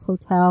Charter House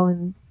Hotel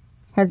and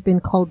has been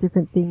called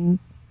different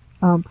things,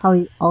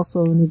 probably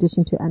also in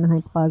addition to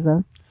Anaheim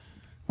Plaza.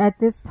 At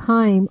this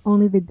time,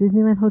 only the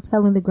Disneyland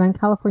Hotel and the Grand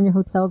California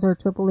Hotels are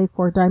AAA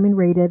 4 diamond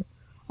rated,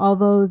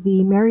 although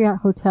the Marriott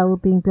Hotel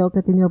being built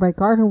at the nearby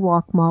Garden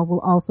Walk Mall will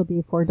also be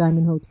a 4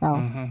 diamond hotel.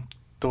 Mm-hmm.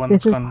 The one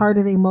this is part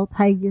of a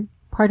multi-year...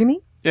 Pardon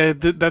me? Yeah,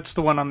 that's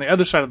the one on the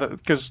other side of the...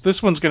 Because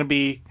this one's going to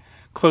be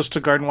close to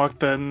Garden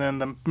Walk, and then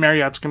the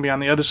Marriott's going to be on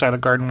the other side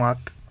of Garden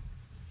Walk.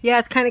 Yeah,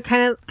 it's kind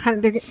of.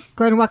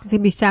 Garden Walk is going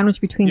to be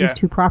sandwiched between these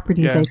 2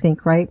 properties, I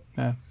think, right?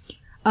 Yeah.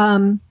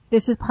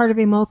 This is part of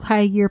a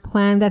multi-year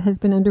plan that has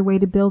been underway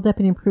to build up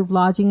and improve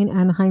lodging in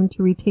Anaheim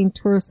to retain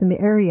tourists in the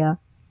area.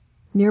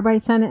 Nearby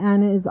Santa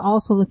Ana is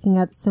also looking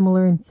at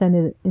similar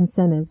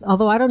incentives.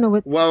 Although I don't know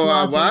what.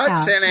 What?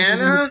 Santa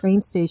Ana?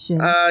 Train station.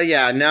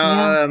 Yeah,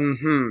 no,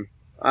 Yeah.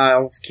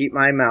 I'll keep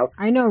my mouth.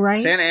 I know,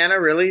 right? Santa Ana,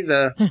 really?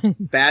 The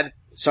bad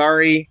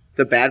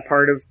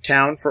part of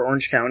town for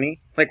Orange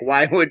County? Like,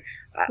 why would...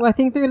 Well, I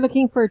think they're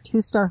looking for a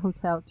 2-star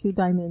hotel,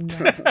 2-diamond.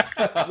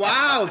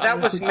 Wow,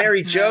 that was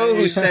Mary Jo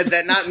who said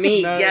that, not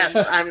me. No. Yes,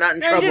 I'm not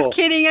in trouble. I'm just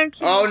kidding, I'm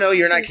kidding. Oh, no,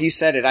 you're not. You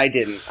said it, I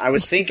didn't. I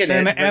was thinking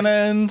Santa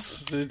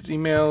Anans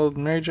emailed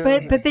Mary Jo.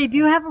 But they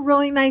do have a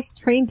really nice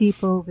train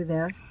depot over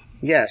there.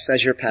 Yes,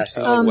 as you're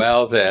passing. Oh,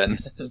 well then.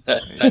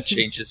 that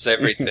changes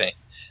everything.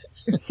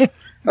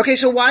 Okay,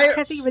 so why... I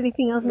can't think of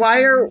anything else.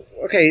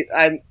 Okay,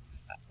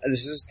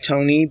 this is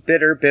Tony,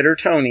 bitter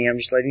Tony. I'm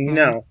just letting you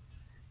know.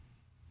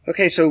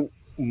 Okay, so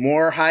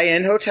more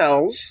high-end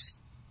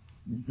hotels.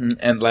 Mm-hmm.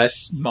 And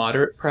less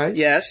moderate price?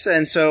 Yes,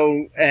 and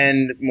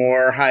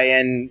more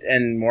high-end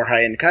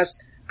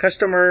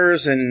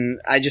customers,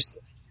 and I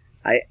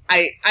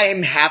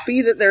am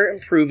happy that they're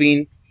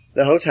improving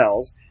the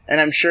hotels, and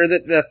I'm sure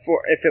that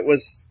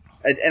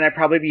I'd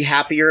probably be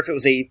happier if it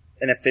was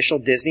an official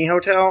Disney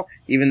hotel,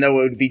 even though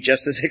it would be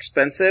just as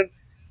expensive,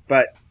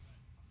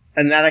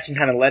 and that I can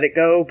kind of let it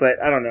go,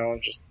 but I don't know,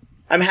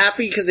 I'm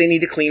happy because they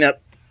need to clean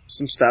up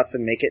some stuff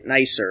and make it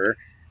nicer.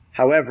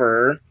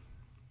 However,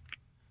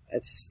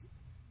 it's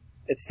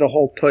the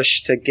whole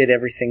push to get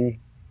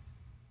everything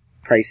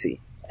pricey,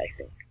 I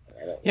think.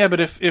 Yeah, but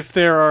if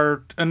there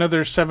are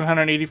another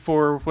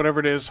 784,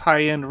 whatever it is,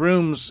 high-end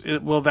rooms,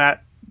 will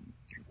that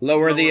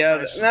lower the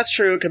other? That's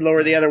true. It could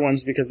lower the other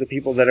ones because the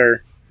people that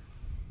are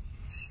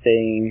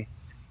staying.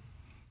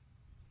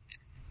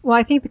 Well,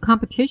 I think the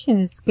competition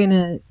is going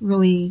to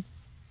really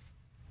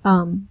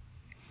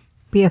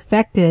be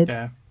affected.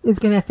 Yeah. Is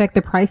going to affect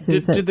the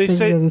prices. Did they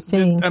say?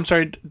 I'm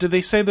sorry. Did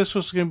they say this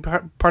was going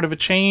to be part of a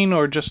chain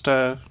or just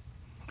a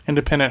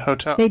independent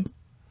hotel?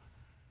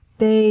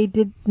 They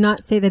did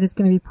not say that it's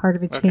going to be part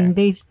of a chain.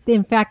 Okay.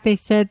 In fact, they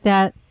said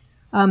that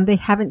they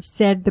haven't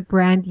said the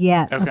brand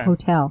yet of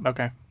hotel.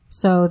 Okay.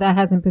 So that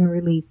hasn't been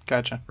released.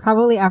 Gotcha.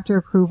 Probably after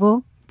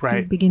approval. Right.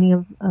 At the beginning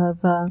of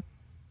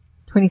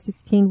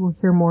 2016, we'll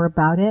hear more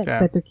about it. Yeah.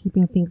 But they're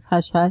keeping things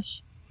hush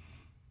hush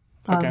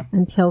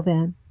until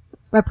then.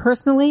 But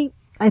personally,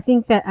 I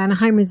think that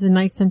Anaheim is a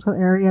nice central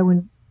area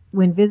when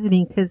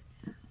visiting because,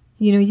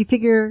 you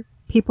figure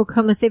people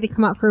come, let's say they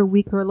come out for a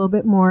week or a little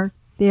bit more.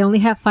 They only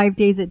have 5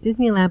 days at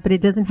Disneyland, but it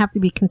doesn't have to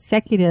be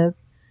consecutive.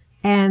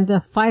 And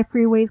the 5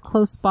 freeways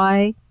close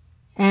by.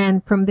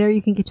 And from there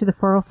you can get to the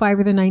 405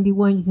 or the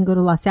 91. You can go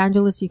to Los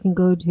Angeles. You can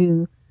go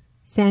to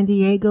San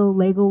Diego,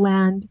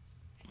 Legoland,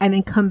 and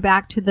then come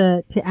back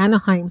to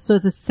Anaheim. So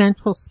it's a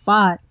central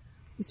spot.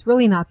 It's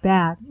really not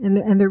bad.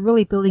 And they're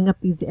really building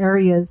up these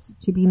areas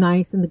to be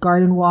nice, and the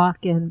garden walk,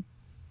 and,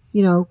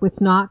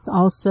 with Knott's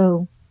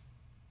also,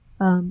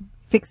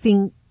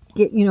 fixing,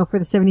 for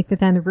the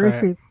 75th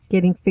anniversary,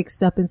 getting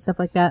fixed up and stuff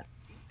like that.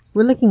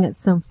 We're looking at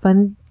some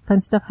fun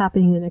stuff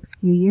happening in the next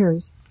few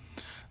years.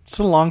 It's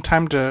a long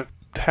time to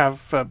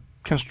have,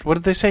 what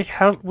did they say?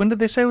 When did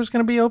they say it was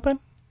going to be open?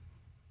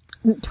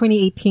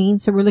 2018,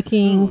 so we're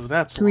looking. Ooh,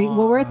 that's long.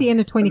 Well, we're at the end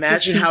of 2015.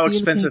 Imagine how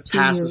expensive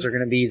passes are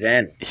going to be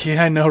then.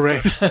 Yeah, I know,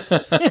 right?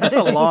 That's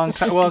a long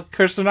time. Well, of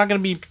course, they're not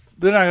going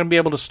to be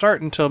able to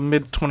start until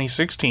mid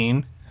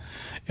 2016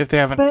 if they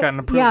haven't gotten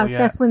approval yet. Yeah,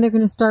 that's when they're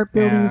going to start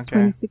building. Is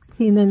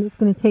 2016. Then it's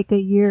going to take a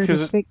year to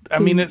fix. I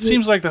mean, it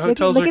seems like the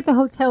hotels. Look at the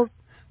hotels.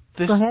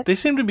 Go ahead. They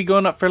seem to be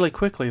going up fairly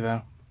quickly,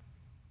 though.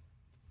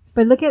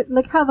 But look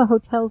how the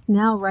hotels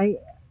now, right?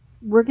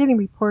 We're getting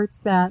reports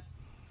that.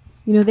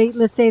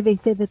 Let's say they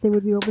said that they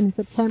would be open in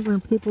September,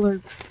 and people are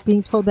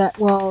being told that,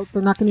 well,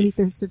 they're not going to meet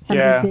their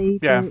September date.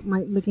 Yeah.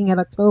 They're looking at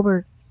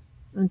October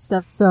and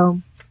stuff.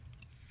 So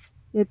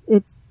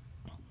it's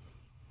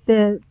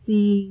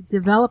the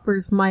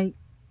developers might,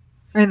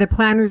 or the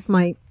planners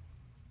might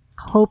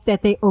hope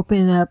that they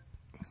open up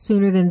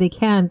sooner than they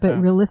can, but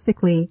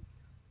realistically,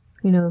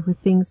 with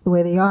things the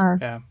way they are.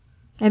 Yeah.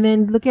 And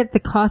then look at the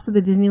cost of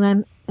the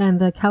Disneyland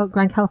and the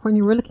Grand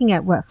California. We're looking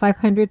at what,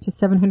 $500 to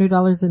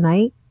 $700 a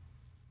night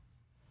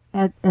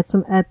at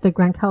the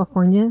Grand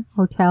California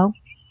Hotel.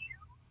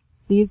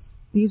 These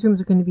rooms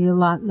are going to be a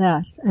lot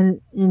less, and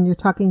you're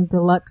talking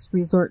deluxe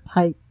resort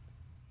type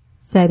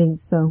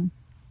settings. So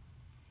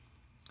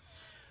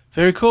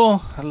very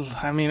cool.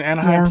 I mean,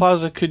 Anaheim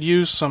Plaza could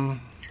use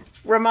some.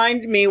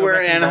 Remind me where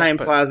Anaheim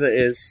Plaza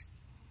is.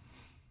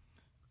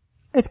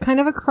 It's kind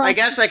of across. I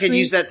guess I could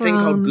use that thing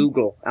called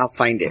Google. I'll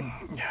find it.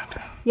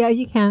 Yeah,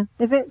 you can.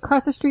 Is it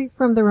across the street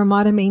from the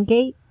Ramada Main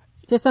Gate?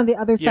 Just on the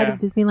other side of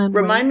Disneyland.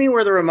 Remind me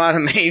where the Ramada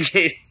Main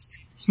Gate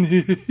is.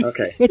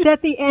 Okay. It's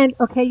at the end.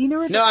 Okay, you know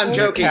where. No, I'm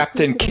joking.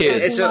 Captain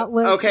Kidd's.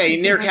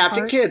 Near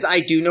Captain Kidd's.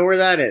 I do know where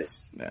that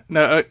is.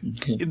 No,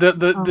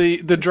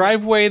 the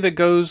driveway that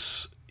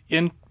goes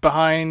in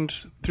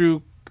behind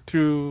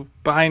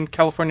behind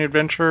California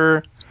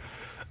Adventure.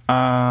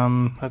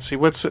 Let's see,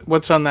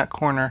 what's on that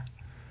corner?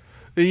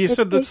 You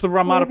said that's the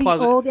Ramada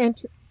Plaza.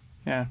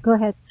 Yeah. Go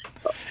ahead.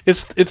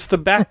 It's the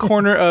back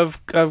corner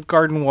of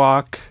Garden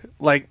Walk,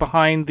 like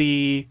behind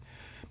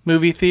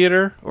movie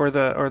theater or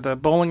the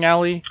bowling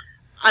alley?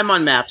 I'm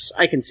on maps.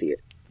 I can see it.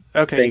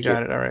 Okay, Thank you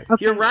got it. All right.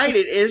 Okay. You're right.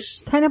 It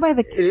is kind of by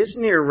the. It is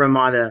near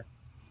Ramada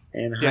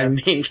and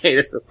main gate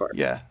of the park.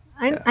 Yeah.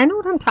 I know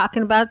what I'm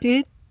talking about,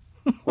 dude.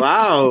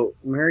 Wow,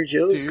 Mary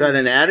Jo's got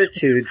an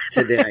attitude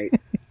tonight.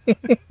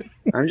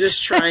 I'm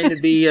just trying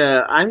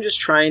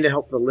to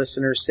help the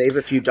listeners save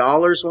a few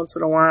dollars once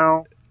in a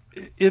while.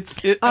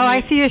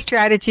 I see your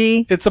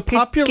strategy. It's a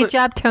popular. Good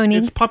job, Tony.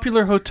 It's a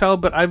popular hotel,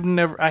 but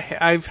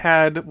I've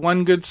had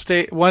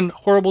one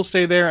horrible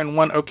stay there, and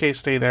one okay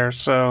stay there.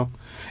 So,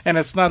 and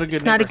it's not a good.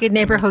 It's not a good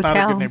neighbor hotel.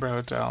 Not a good neighbor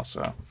hotel.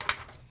 So,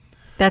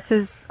 that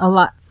says a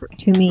lot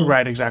to me.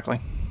 Right. Exactly.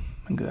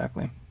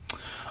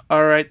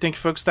 All right, thank you,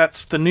 folks.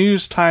 That's the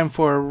news. Time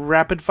for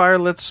rapid fire.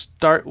 Let's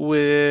start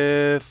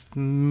with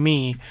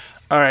me.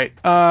 All right.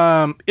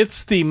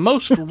 It's the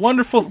most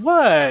wonderful.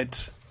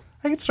 What?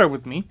 I can start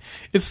with me.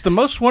 It's the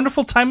most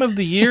wonderful time of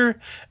the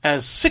year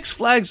as Six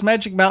Flags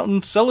Magic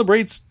Mountain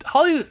celebrates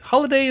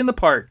Holiday in the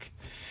Park,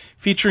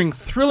 featuring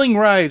thrilling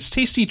rides,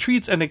 tasty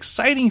treats, and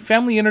exciting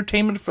family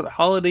entertainment for the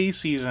holiday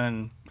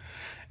season.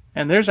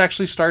 And theirs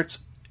actually starts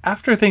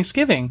after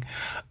Thanksgiving.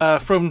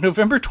 From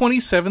November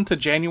 27th to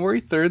January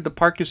 3rd, the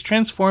park is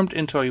transformed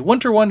into a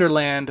winter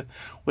wonderland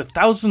with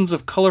thousands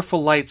of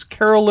colorful lights,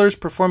 carolers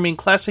performing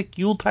classic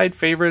Yuletide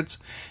favorites,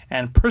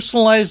 and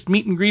personalized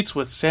meet and greets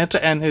with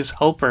Santa and his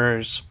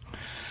helpers.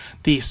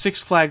 The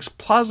Six Flags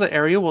Plaza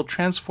area will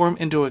transform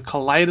into a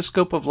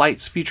kaleidoscope of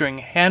lights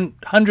featuring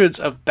hundreds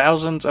of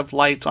thousands of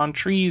lights on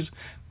trees,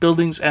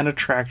 buildings, and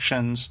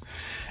attractions.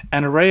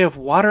 An array of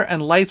water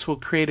and lights will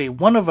create a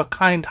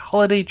one-of-a-kind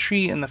holiday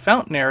tree in the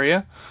fountain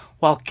area,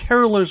 while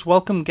carolers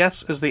welcome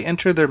guests as they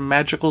enter their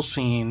magical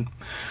scene.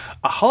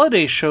 A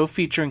holiday show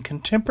featuring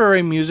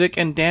contemporary music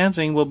and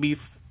dancing will be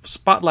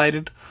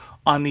spotlighted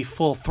on the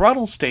Full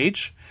Throttle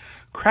stage.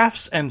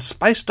 Crafts and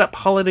spiced-up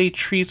holiday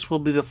treats will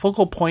be the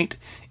focal point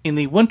in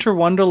the Winter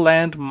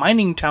Wonderland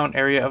mining town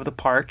area of the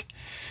park,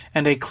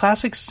 and a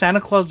classic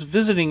Santa Claus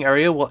visiting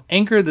area will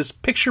anchor this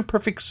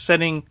picture-perfect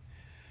setting.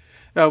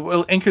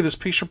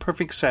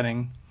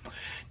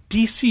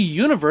 DC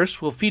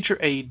Universe will feature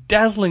a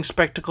dazzling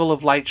spectacle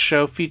of light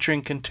show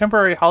featuring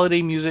contemporary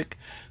holiday music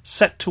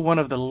set to one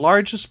of the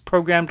largest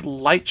programmed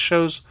light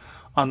shows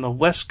on the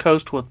West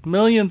Coast, with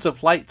millions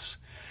of lighting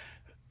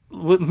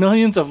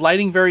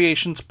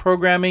variations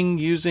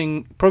programmed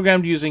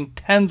using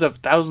tens of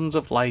thousands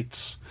of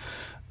lights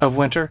of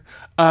winter.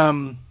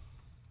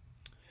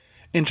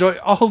 Enjoy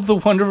all of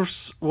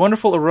the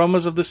wonderful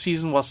aromas of the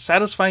season while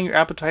satisfying your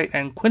appetite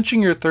and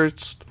quenching your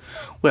thirst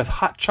with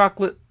hot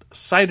chocolate,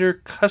 cider,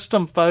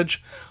 custom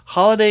fudge,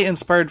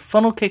 holiday-inspired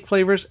funnel cake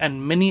flavors,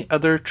 and many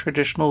other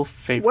traditional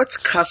favorites. What's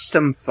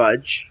custom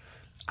fudge?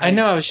 I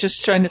know, I was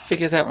just trying to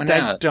figure that one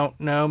out. I don't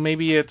know.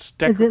 Maybe it's...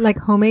 Is it like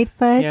homemade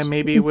fudge? Yeah,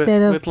 maybe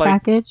instead of with like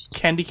packaged?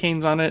 Candy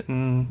canes on it,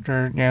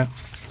 I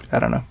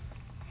don't know.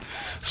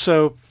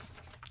 So,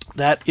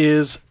 that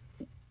is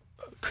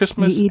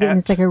Christmas. You eat it and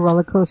it's like a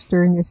roller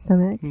coaster in your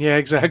stomach. Yeah,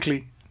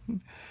 exactly.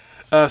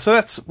 So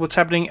that's what's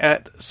happening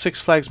at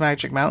Six Flags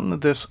Magic Mountain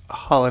this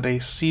holiday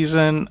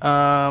season.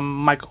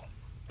 Michael.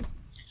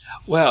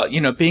 Well,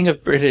 being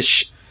of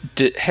British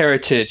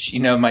heritage,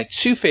 my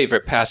two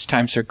favorite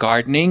pastimes are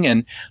gardening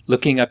and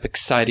looking up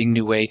exciting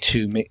new way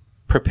to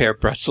prepare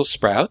Brussels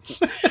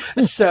sprouts.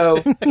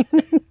 So,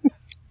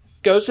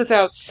 goes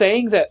without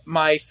saying that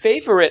my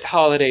favorite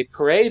holiday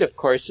parade, of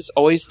course, is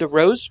always the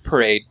Rose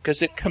Parade,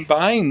 because it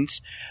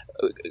combines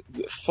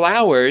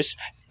flowers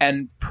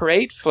and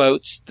parade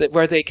floats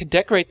where they can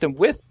decorate them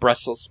with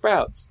Brussels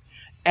sprouts.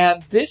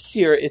 And this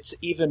year it's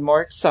even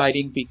more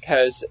exciting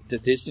because the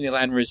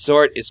Disneyland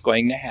Resort is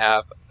going to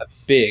have a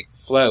big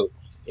float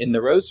in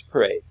the Rose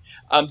Parade.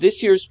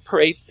 This year's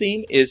parade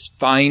theme is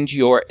Find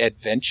Your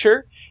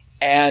Adventure,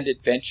 and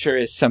adventure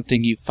is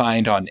something you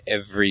find on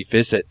every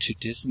visit to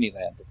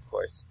Disneyland, of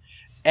course.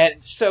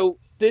 And so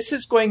this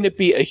is going to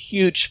be a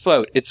huge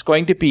float. It's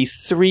going to be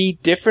 3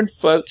 different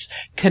floats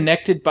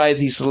connected by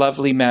these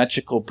lovely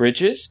magical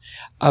bridges.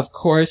 Of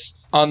course,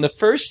 on the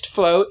first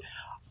float,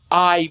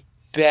 I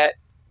bet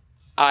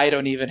I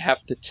don't even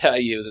have to tell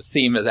you the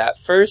theme of that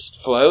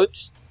first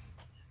float.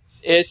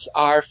 It's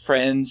our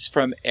friends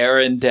from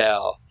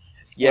Arendelle.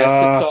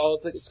 Yes,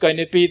 it's going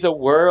to be the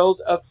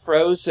world of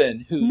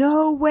Frozen.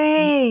 No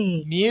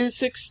way!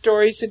 Music,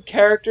 stories, and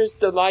characters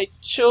delight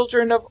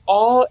children of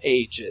all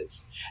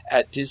ages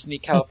at Disney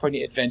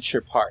California Adventure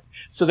Park.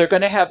 So they're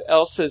going to have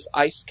Elsa's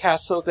Ice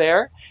Castle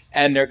there,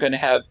 and they're going to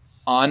have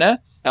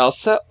Anna,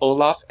 Elsa,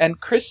 Olaf, and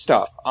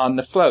Kristoff on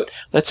the float.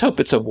 Let's hope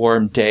it's a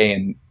warm day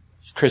and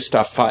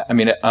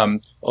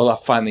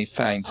Olaf finally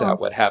finds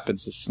out what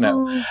happens to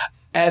snow. Oh.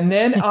 And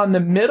then on the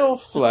middle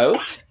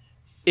float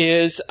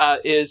is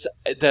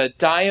the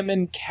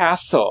Diamond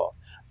Castle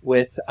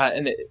with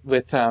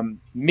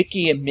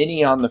Mickey and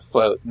Minnie on the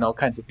float and all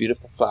kinds of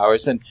beautiful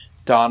flowers, and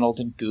Donald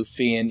and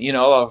Goofy and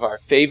all of our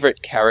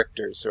favorite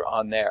characters are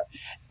on there.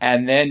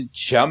 And then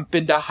jump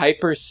into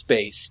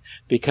hyperspace,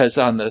 because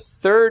on the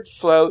third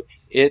float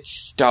it's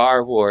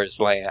Star Wars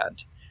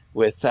Land.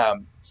 with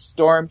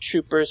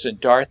stormtroopers and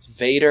Darth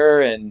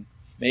Vader, and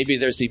maybe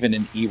there's even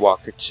an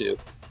Ewok or two.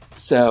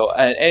 So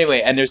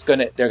anyway, and they're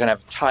gonna have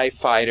a TIE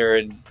fighter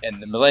and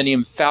the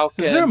Millennium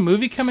Falcon. Is there a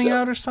movie coming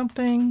out or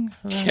something?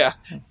 Yeah.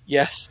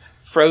 Yes.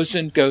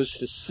 Frozen goes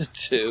to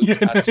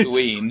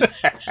Tatooine.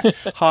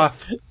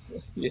 Hoth.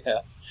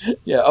 Yeah.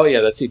 Yeah. Oh, yeah.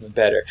 That's even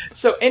better.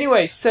 So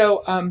anyway,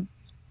 watch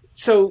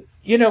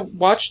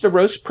the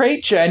Rose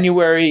Parade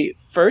January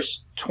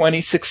 1st,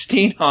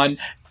 2016 on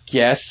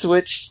guess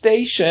which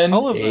station?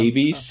 All of them.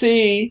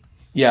 ABC.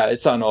 Yeah,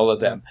 it's on all of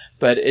them.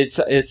 But it's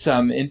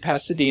in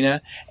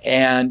Pasadena,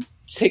 and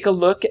take a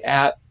look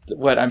at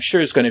what I'm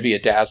sure is going to be a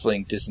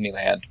dazzling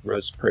Disneyland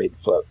Rose Parade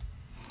float.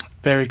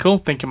 Very cool.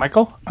 Thank you,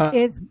 Michael.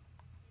 Is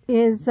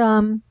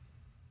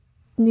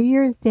New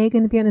Year's Day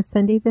going to be on a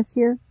Sunday this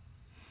year?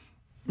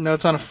 No,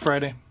 it's on a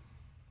Friday.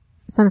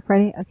 It's on a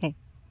Friday? Okay.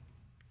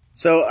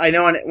 So I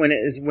know when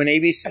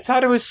ABC. I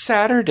thought it was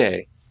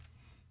Saturday.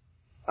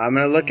 I'm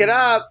going to look it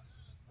up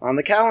on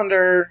the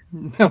calendar.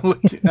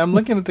 I'm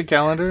looking at the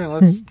calendar,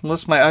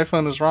 unless my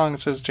iPhone is wrong.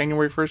 It says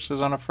January 1st is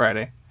on a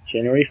Friday.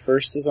 January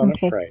 1st is on a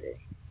Friday.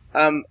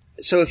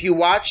 So if you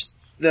watch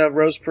the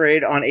Rose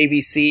Parade on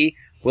ABC,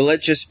 will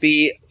it just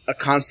be a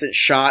constant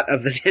shot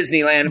of the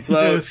Disneyland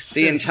float? Yes.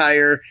 The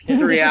entire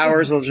 3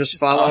 hours will just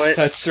follow it?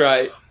 That's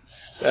right.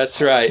 That's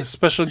right.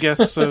 Special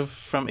guests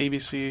from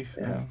ABC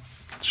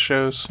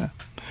shows.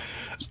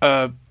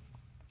 All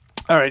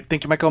right.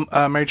 Thank you, Michael.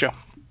 Mary Jo.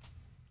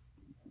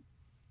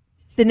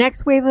 The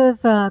next wave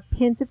of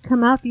pins have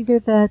come out. These are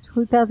the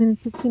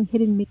 2015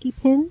 Hidden Mickey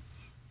pins.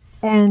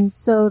 And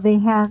so they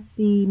have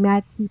the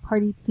Mad Tea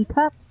Party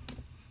teacups,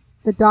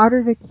 the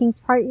Daughters of King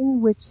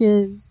Triton, which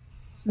is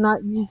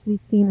not usually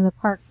seen in the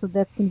park, so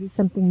that's going to be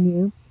something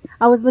new.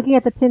 I was looking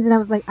at the pins and I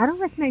was like, I don't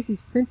recognize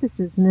these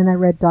princesses. And then I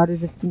read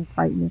Daughters of King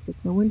Triton. It's like,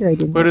 no wonder I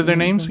didn't. What are their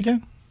names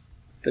again?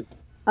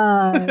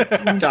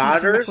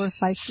 Daughters? 4, 5,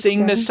 6,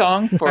 Sing the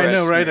song for us. I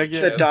know, right? I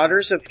get The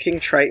Daughters of King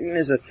Triton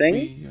is a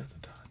thing?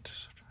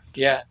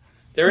 Yeah.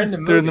 They're in the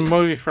movie. They're in the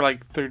movie for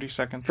like 30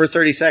 seconds. For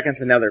 30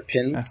 seconds, and now they're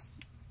pins?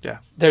 Yeah.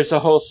 There's a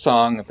whole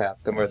song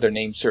about them where their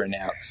names are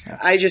announced.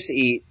 I just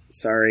eat.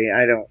 Sorry,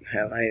 I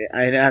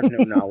have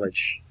no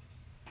knowledge.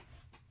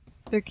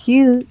 They're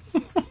cute.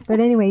 But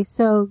anyway,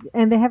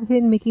 and they have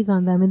hidden Mickeys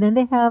on them. And then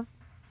they have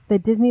the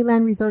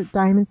Disneyland Resort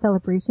Diamond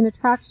Celebration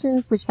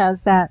attractions, which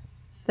has the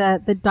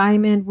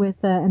diamond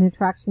with an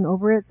attraction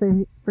over it.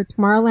 So for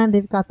Tomorrowland,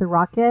 they've got the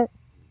rocket.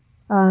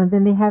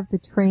 Then they have the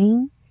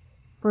train.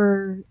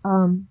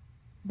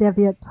 They have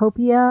the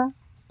Utopia,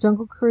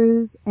 Jungle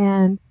Cruise,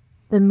 and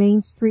the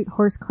Main Street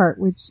horse cart,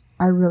 which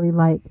I really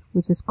like,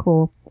 which is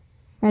cool.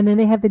 And then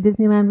they have the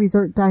Disneyland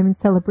Resort Diamond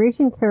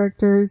Celebration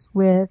characters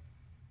with,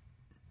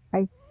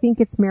 I think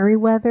it's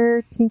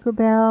Merryweather,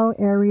 Tinkerbell,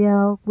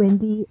 Ariel,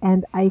 Wendy,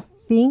 and I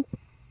think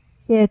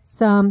it's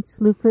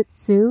Slewfoot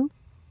Sue.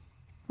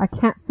 I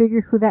can't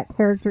figure who that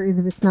character is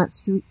if it's not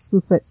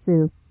Slewfoot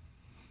Sue.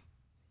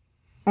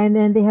 And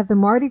then they have the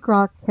Mardi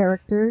Gras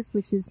characters,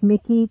 which is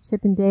Mickey,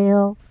 Chip and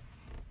Dale,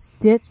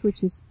 Stitch,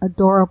 which is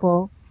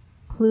adorable,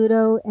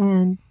 Pluto,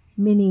 and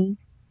Minnie.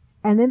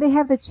 And then they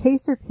have the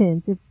chaser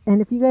pins. If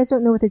you guys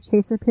don't know what the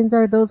chaser pins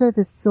are, those are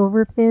the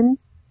silver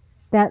pins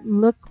that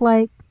look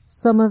like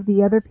some of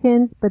the other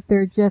pins, but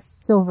they're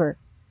just silver.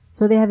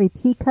 So they have a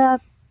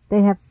teacup,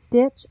 they have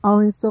Stitch, all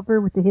in silver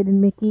with the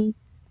hidden Mickey,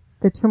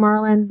 the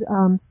Tomorrowland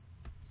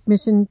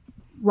Mission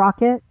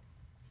rocket,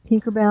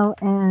 Tinkerbell,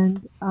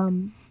 and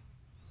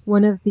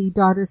one of the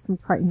daughters from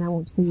Triton. I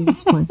won't tell you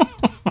which one.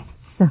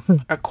 So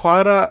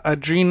Aquata,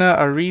 Adrena,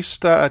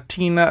 Arista,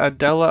 Atina,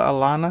 Adela,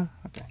 Alana.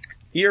 Okay.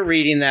 You're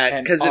reading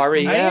that because if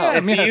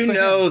you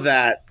know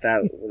that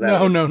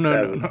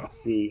no.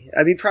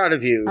 I'd be proud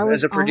of you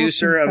as a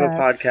producer of a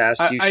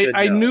podcast. You should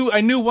know.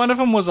 I knew one of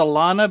them was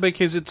Alana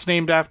because it's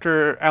named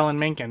after Alan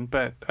Menken,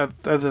 but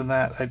other than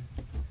that,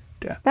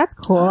 that's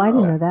cool. I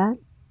didn't know that.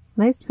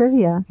 Nice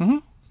trivia. Mm-hmm.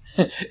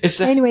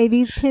 Anyway,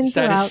 these pins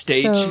are out. Is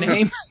that a stage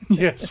name?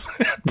 Yes,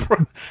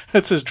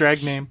 that's his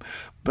drag name.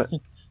 But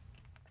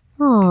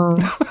no,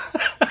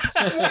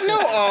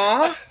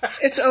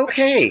 it's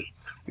okay.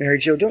 Mary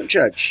Jo, don't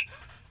judge.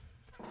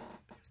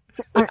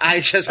 I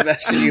just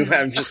messed you.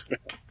 I'm just.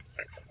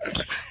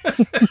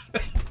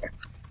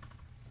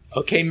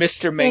 Okay,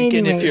 Mr.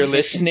 Menken, if you're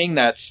listening,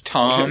 that's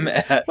Tom.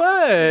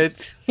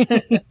 What?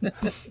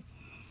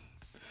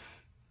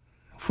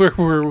 Where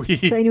were we?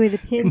 So anyway, the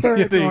pins are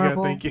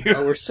adorable. Thank you.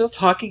 Oh, we're still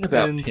talking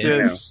about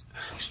pins.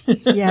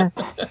 Yes.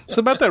 So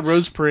about that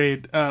Rose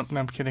Parade. No,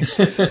 I'm kidding.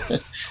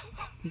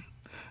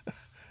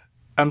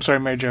 I'm sorry,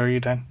 Mary Jo. Are you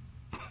done?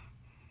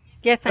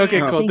 Yes, I am.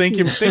 Okay, cool. Thank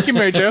you. Thank you,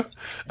 Mary Jo.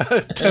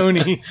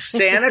 Tony.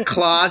 Santa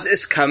Claus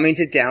is coming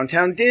to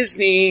downtown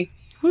Disney.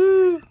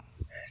 Woo.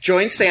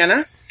 Join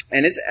Santa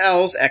and his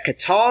elves at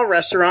Catal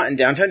Restaurant in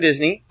downtown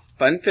Disney.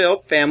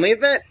 Fun-filled family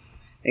event,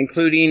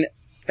 including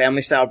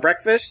family-style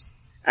breakfast,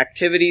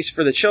 activities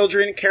for the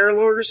children,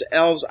 carolers,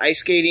 elves, ice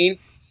skating,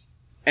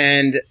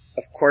 and,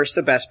 of course,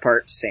 the best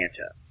part,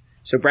 Santa.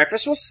 So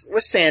breakfast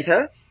with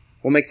Santa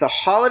will make the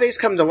holidays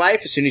come to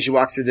life. As soon as you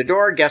walk through the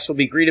door, guests will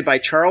be greeted by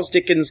Charles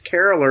Dickens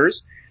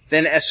carolers,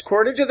 then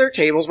escorted to their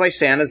tables by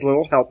Santa's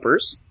little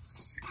helpers.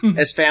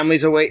 As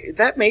families await...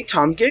 That made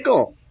Tom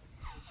giggle.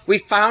 We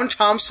found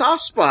Tom's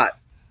soft spot.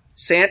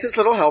 Santa's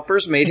little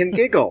helpers made him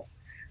giggle.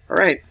 All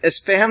right. As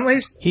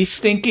families... He's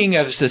thinking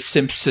of the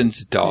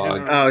Simpsons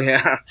dog. Oh,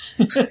 yeah.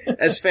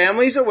 As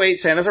families await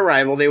Santa's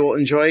arrival, they will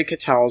enjoy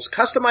Catel's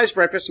customized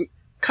breakfast...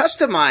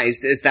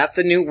 Customized, is that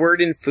the new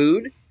word in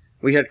food?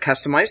 We had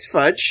customized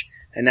fudge,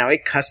 and now a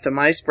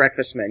customized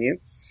breakfast menu.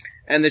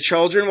 And the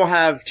children will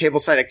have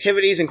tableside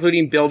activities,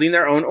 including building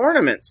their own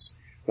ornaments.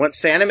 Once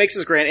Santa makes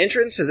his grand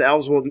entrance, his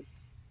elves will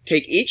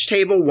take each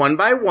table one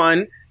by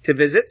one to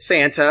visit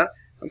Santa.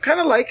 I'm kind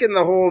of liking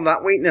the whole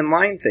not waiting in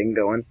line thing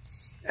going.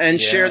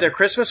 And share their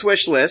Christmas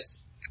wish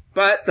list.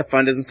 But the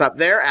fun doesn't stop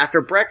there.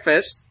 After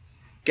breakfast,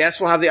 guests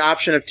will have the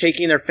option of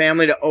taking their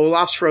family to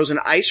Olaf's Frozen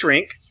Ice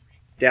Rink,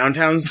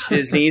 downtown's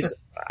Disney's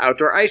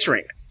outdoor ice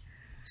rink.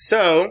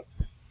 So,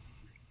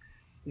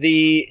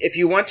 if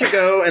you want to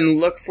go and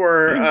look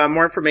for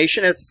more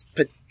information, it's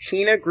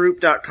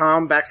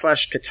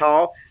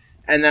patinagroup.com/Catal.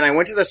 And then I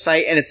went to the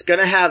site, and it's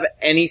going to have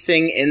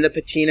anything in the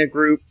Patina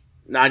Group,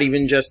 not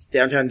even just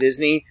Downtown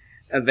Disney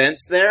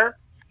events there.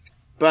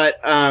 But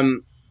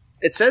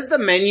it says the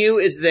menu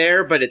is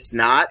there, but it's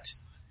not.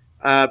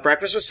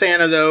 Breakfast with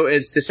Santa, though,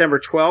 is December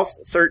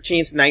 12th,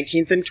 13th,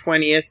 19th, and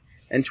 20th,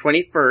 and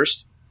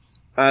 21st.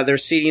 Their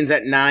seating's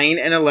at 9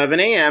 and 11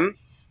 a.m.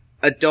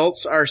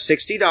 Adults are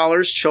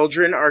 $60.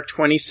 Children are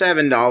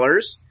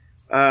 $27.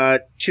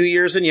 2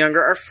 years and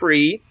younger are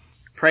free.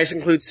 Price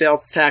includes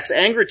sales tax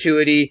and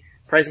gratuity.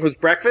 Price includes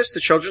breakfast, the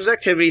children's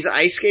activities,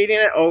 ice skating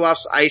at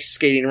Olaf's Ice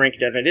Skating Rink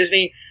at Downtown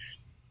Disney,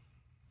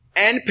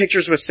 and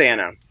pictures with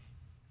Santa.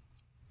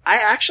 I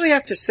actually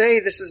have to say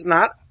this is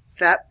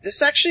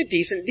actually a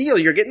decent deal.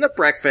 You're getting the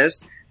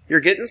breakfast,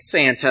 you're getting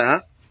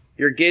Santa,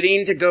 you're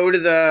getting to go to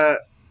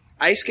the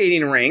ice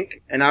skating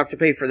rink and not have to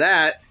pay for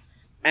that,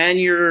 and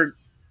you're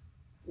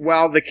eating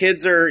while the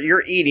kids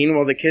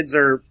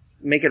are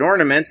making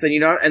ornaments,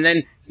 and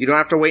then you don't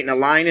have to wait in a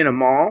line in a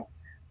mall.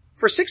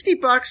 For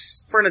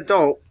 $60 for an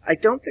adult, I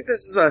don't think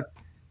this is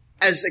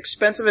as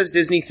expensive as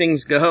Disney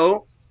things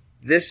go.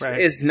 This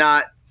is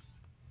not.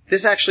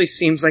 This actually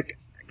seems like,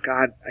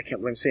 God, I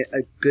can't believe I'm saying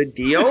a good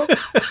deal.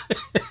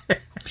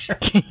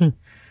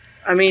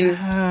 I mean,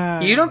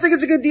 you don't think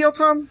it's a good deal,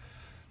 Tom?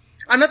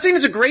 I'm not saying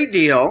it's a great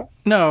deal.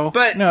 No,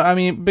 I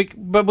mean,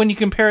 but when you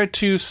compare it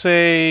to,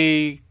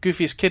 say,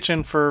 Goofy's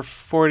Kitchen for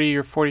 $40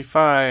 or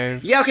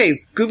 $45. Yeah, okay,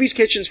 Goofy's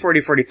Kitchen's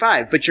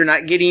 $40-$45, but you're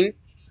not getting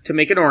to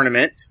make an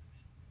ornament.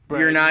 Right.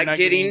 You're not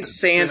getting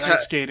Santa.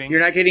 You're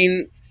not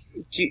getting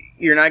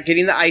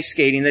the ice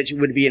skating that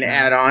would be an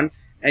add-on,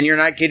 and you're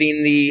not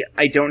getting the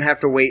I don't have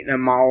to wait in a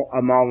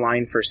mall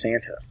line for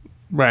Santa.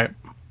 Right.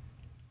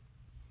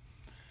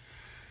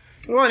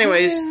 Well,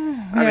 anyways,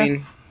 I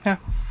mean.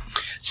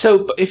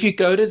 So if you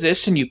go to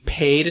this and you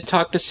pay to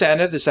talk to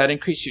Santa, does that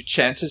increase your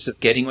chances of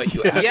getting what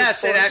you asked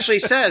Yes, it actually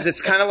says.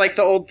 It's kind of like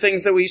the old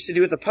things that we used to do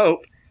with the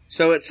Pope.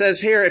 So it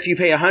says here, if you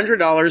pay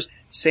 $100,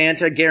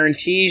 Santa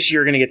guarantees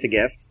you're going to get the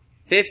gift.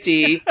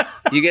 $50,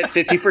 you get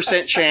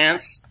 50%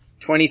 chance.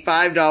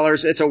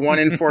 $25, it's a 1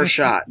 in 4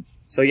 shot.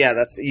 So yeah,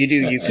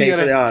 you pay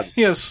for the odds.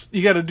 Yes,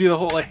 you got to do the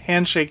whole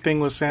handshake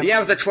thing with Santa. Yeah,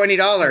 with the $20.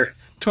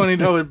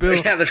 $20 bill.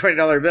 Yeah, the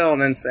 $20 bill,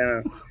 and then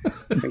Santa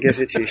gives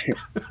it to you.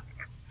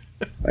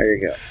 There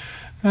you go.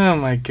 Oh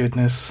my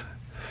goodness.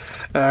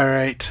 All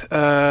right.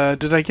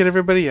 Did I get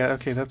everybody? Yeah.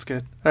 Okay, that's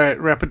good. All right.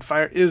 Rapid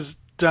fire is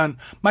done.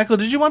 Michael,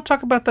 did you want to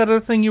talk about that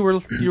other thing you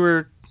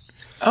were?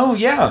 Oh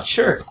yeah,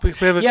 sure. We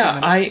have a few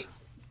minutes.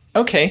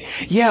 Okay.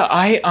 Yeah,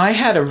 I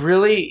had a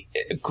really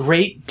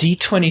great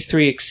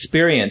D23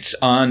 experience.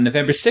 On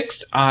November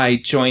 6th, I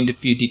joined a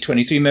few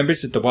D23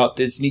 members at the Walt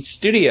Disney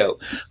Studio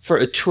for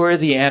a tour of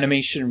the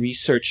Animation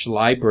Research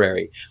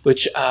Library,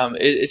 which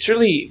it's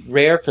really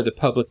rare for the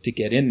public to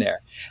get in there.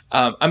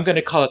 I'm going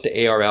to call it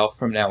the ARL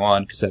from now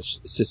on because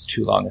it's just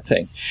too long a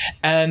thing.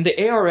 And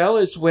the ARL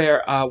is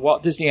where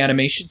Walt Disney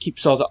Animation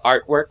keeps all the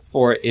artwork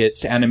for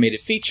its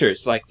animated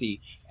features, like the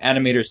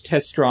animators'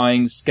 test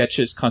drawings,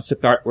 sketches,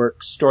 concept artwork,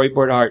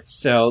 storyboard art,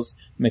 cells,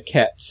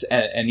 maquettes,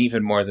 and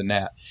even more than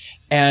that.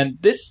 And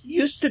this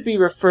used to be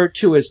referred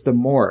to as the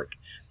morgue.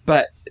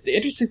 But the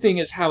interesting thing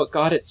is how it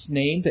got its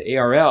name, the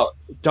ARL.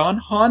 Don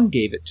Hahn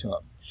gave it to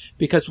him.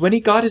 Because when he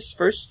got his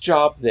first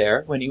job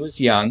there, when he was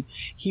young,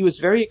 he was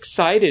very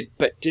excited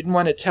but didn't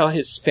want to tell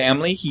his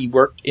family he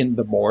worked in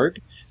the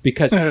morgue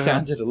because it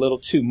sounded a little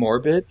too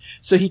morbid.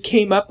 So he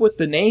came up with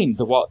the name,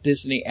 the Walt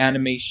Disney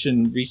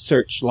Animation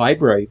Research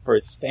Library, for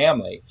his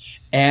family,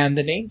 and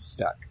the name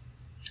stuck.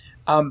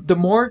 The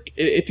morgue,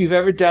 if you've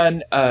ever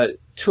done a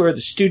tour of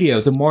the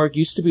studio, the morgue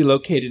used to be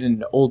located in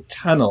an old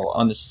tunnel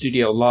on the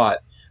studio lot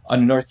on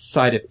the north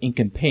side of Ink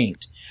and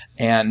Paint.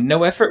 And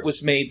no effort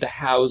was made to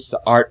house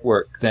the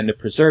artwork than to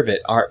preserve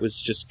it. Art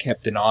was just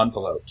kept in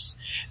envelopes.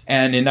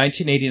 And in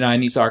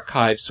 1989, these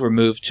archives were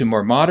moved to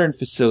more modern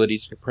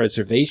facilities for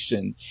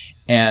preservation,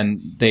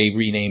 and they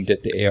renamed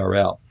it the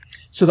ARL.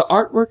 So the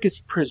artwork is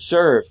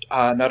preserved,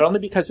 not only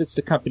because it's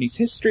the company's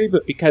history,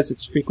 but because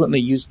it's frequently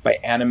used by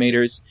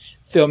animators,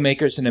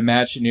 filmmakers, and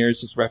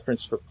Imagineers as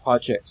reference for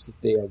projects that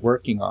they are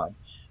working on.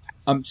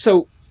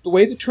 So the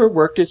way the tour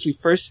worked is we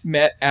first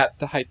met at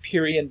the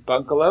Hyperion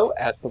Bungalow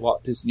at the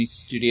Walt Disney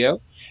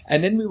Studio,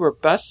 and then we were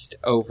bused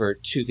over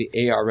to the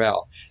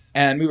ARL.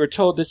 And we were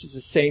told this is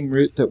the same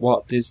route that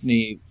Walt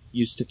Disney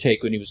used to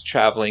take when he was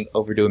traveling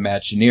over to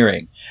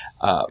Imagineering.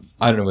 I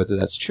don't know whether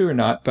that's true or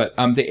not, but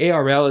the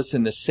ARL is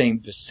in the same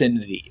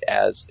vicinity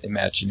as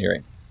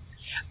Imagineering.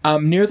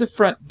 Near the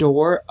front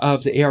door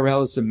of the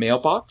ARL is a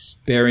mailbox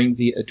bearing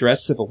the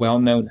address of a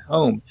well-known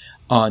home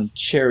on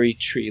Cherry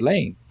Tree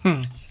Lane.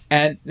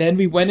 And then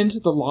we went into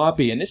the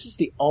lobby, and this is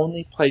the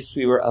only place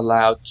we were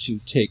allowed to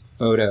take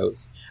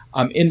photos.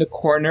 In the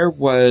corner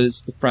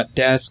was the front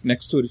desk.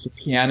 Next to it is a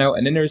piano,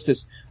 and then there's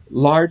this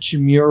large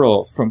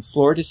mural from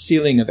floor to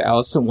ceiling of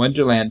Alice in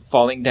Wonderland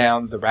falling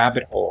down the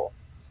rabbit hole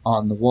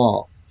on the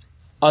wall.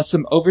 On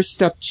some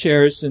overstuffed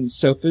chairs and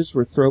sofas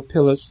were throw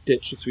pillows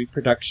stitched with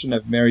reproduction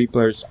of Mary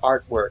Blair's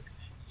artwork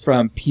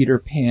from Peter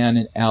Pan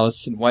and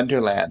Alice in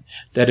Wonderland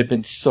that had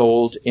been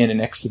sold in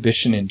an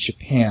exhibition in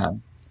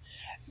Japan.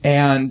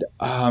 And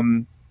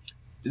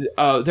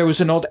there was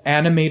an old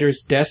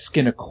animator's desk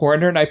in a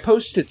corner, and I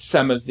posted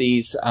some of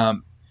these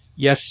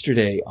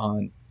yesterday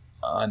on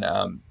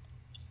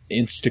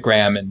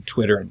Instagram and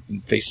Twitter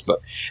and Facebook.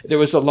 There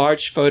was a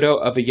large photo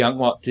of a young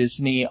Walt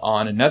Disney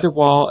on another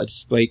wall, a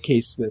display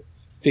case with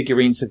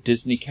figurines of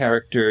Disney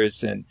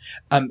characters, and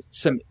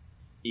some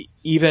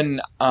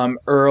even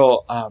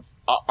Earl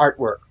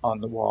artwork on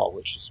the wall,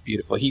 which is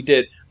beautiful. He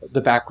did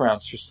the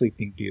backgrounds for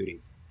Sleeping Beauty.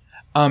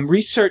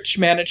 Research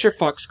manager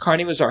Fox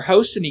Carney was our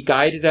host, and he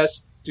guided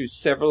us through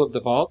several of the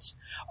vaults.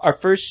 Our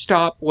first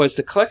stop was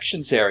the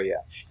collections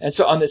area. And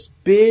so on this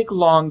big,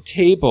 long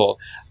table,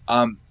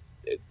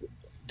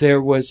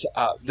 there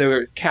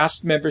were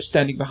cast members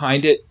standing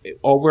behind it,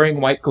 all wearing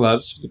white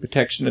gloves for the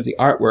protection of the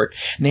artwork.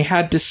 And they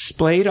had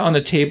displayed on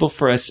the table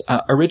for us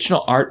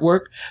original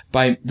artwork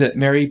that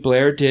Mary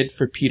Blair did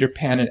for Peter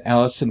Pan and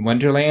Alice in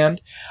Wonderland.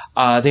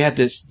 They had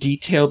this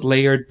detailed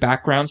layered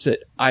backgrounds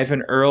that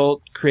Ivan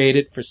Earle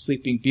created for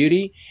Sleeping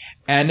Beauty.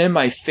 And then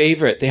my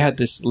favorite, they had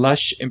this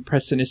lush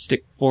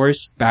impressionistic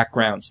forest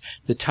backgrounds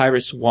that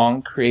Tyrus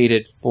Wong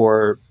created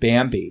for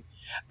Bambi.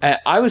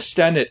 I was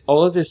stunned that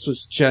all of this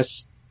was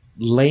just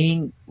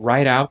laying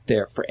right out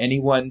there for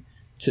anyone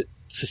to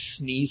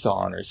sneeze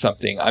on or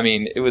something. I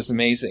mean, it was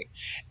amazing.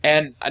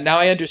 And now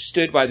I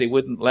understood why they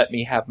wouldn't let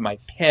me have my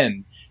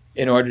pen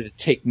in order to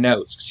take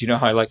notes, because you know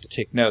how I like to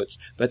take notes.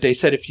 But they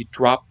said if you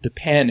dropped the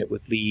pen, it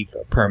would leave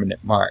a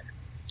permanent mark.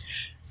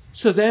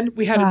 So then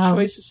we had a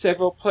choice of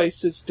several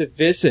places to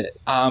visit.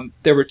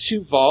 There were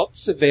 2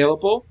 vaults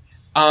available.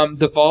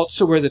 The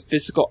vaults are where the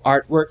physical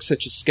artwork,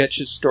 such as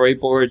sketches,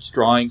 storyboards,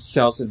 drawings,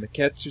 cells, and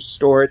maquettes are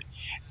stored.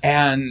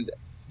 And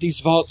these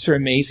vaults are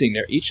amazing.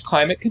 They're each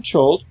climate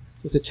controlled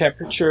with a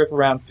temperature of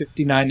around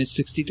 59 to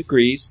 60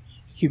 degrees.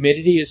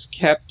 Humidity is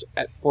kept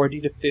at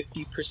 40 to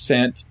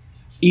 50%.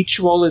 Each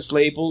row is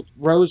labeled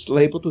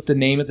with the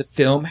name of the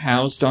film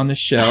housed on the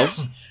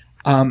shelves.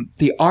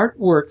 The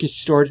artwork is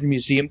stored in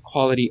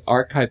museum-quality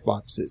archive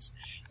boxes,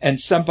 and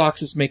some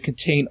boxes may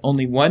contain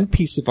only one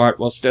piece of art,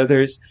 whilst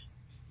others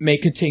may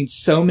contain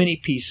so many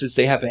pieces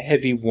they have a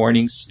heavy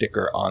warning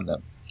sticker on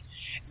them.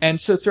 And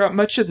so throughout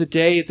much of the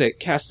day, the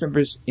cast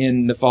members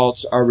in the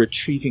vaults are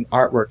retrieving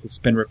artwork that's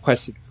been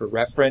requested for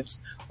reference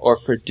or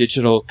for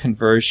digital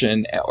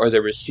conversion, or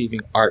they're receiving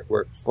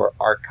artwork for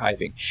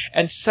archiving.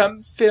 And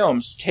some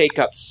films take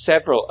up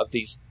several of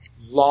these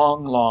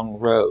long, long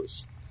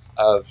rows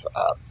of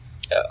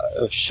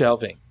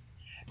shelving.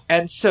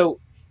 And so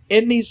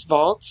in these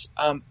vaults,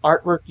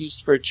 artwork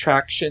used for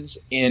attractions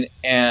in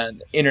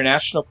an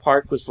international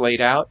park was laid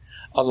out,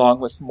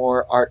 along with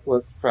more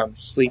artwork from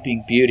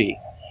Sleeping Beauty.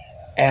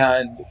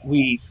 And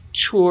we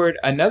toured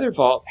another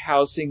vault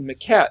housing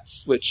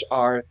maquettes, which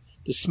are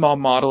the small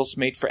models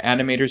made for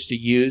animators to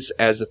use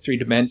as a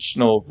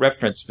 3-dimensional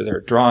reference for their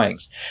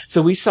drawings.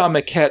 So we saw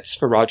maquettes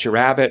for Roger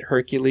Rabbit,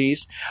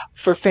 Hercules.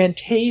 For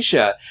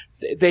Fantasia,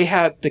 they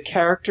had the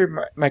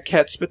character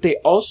maquettes, but they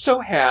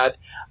also had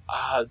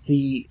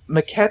the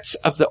maquettes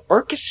of the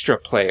orchestra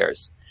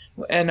players.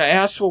 And I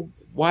asked, well,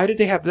 why did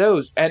they have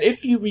those? And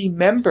if you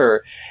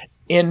remember,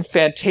 in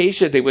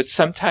Fantasia, they would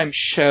sometimes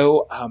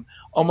show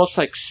almost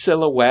like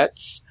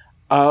silhouettes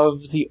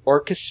of the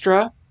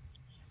orchestra,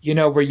 you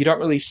know, where you don't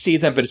really see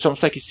them, but it's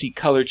almost like you see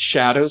colored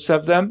shadows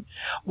of them.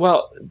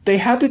 Well, they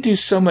had to do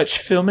so much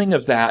filming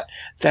of that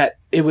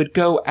it would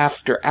go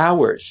after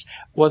hours.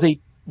 Well,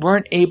 they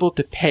weren't able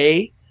to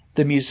pay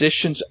the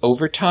musicians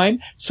overtime,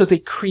 so they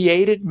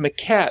created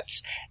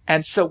maquettes.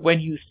 And so when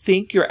you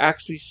think you're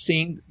actually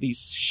seeing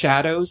these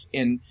shadows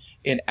in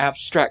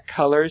abstract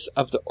colors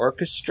of the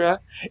orchestra,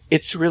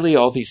 it's really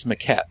all these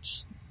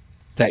maquettes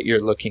that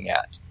you're looking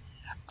at.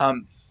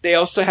 They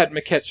also had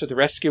maquettes for the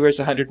Rescuers,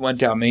 101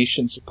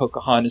 Dalmatians,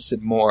 Pocahontas,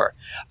 and more.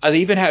 They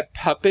even had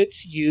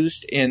puppets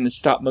used in the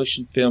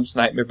stop-motion films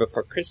Nightmare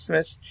Before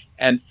Christmas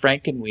and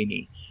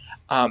Frankenweenie.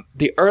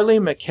 The early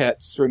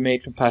maquettes were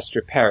made from plaster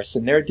of Paris,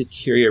 and they're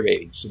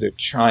deteriorating, so they're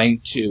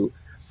trying to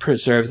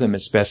preserve them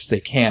as best they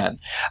can.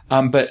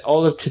 But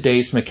all of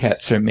today's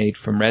maquettes are made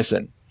from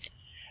resin.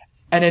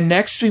 And then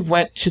next we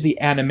went to the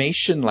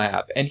animation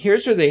lab, and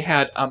here's where they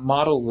had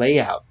model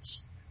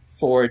layouts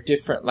for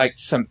different, like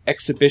some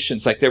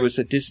exhibitions. Like there was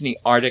a Disney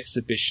art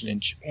exhibition in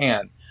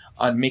Japan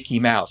on Mickey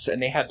Mouse,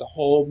 and they had the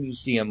whole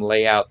museum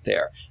layout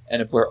there,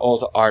 and of where all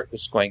the art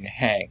was going to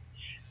hang.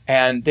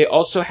 And they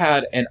also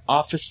had an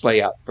office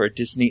layout for a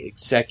Disney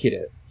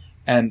executive,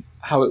 and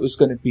how it was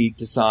going to be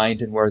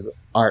designed and where the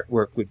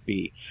artwork would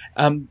be.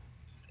 And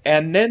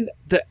then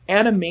the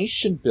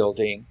animation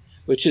building,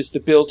 which is the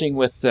building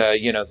with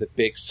the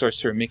big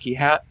Sorcerer Mickey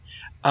hat,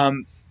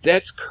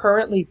 that's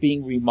currently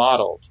being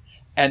remodeled.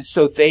 And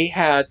so they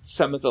had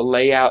some of the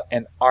layout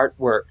and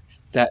artwork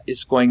that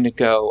is going to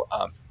go,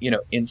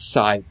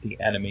 inside the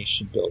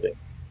animation building.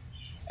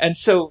 And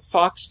so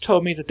Fox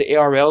told me that the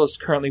ARL is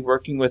currently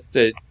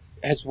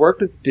has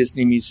worked with the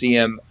Disney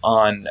Museum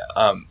on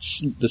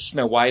the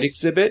Snow White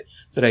exhibit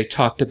that I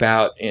talked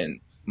about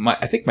in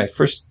my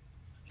first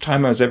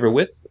time I was ever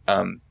with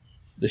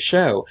the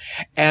show.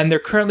 And they're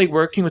currently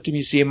working with the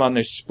museum on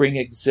their spring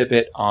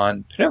exhibit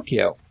on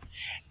Pinocchio.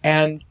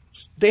 And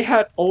they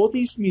had all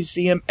these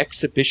museum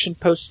exhibition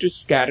posters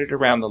scattered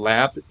around the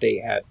lab that they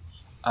had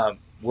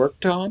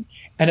worked on.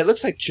 And it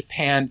looks like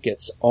Japan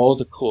gets all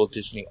the cool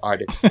Disney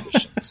art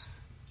exhibitions.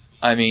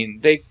 I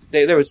mean,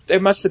 there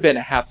must have been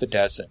a half a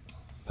dozen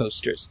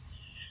posters.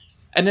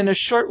 And then a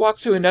short walk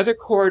through another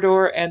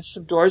corridor and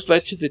some doors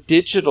led to the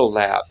digital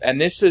lab.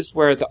 And this is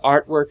where the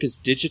artwork is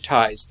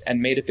digitized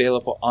and made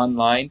available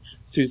online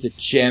through the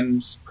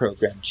GEMS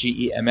program,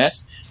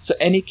 GEMS. So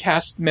any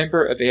cast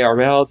member of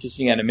ARL,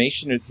 Disney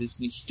Animation, or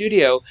Disney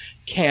Studio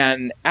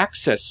can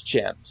access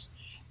GEMS.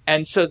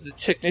 And so the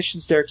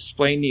technicians there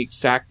explain the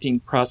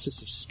exacting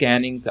process of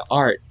scanning the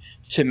art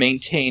to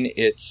maintain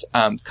its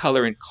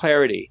color and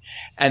clarity.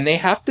 And they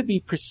have to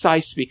be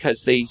precise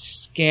because they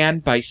scan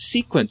by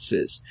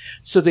sequences.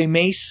 So they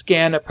may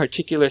scan a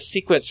particular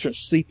sequence from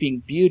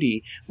Sleeping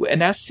Beauty, and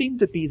that seemed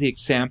to be the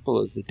example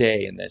of the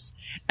day in this,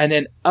 and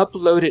then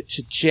upload it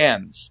to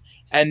GEMS.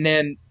 And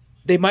then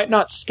they might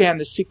not scan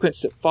the sequence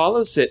that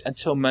follows it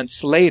until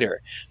months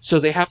later. So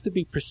they have to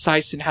be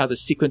precise in how the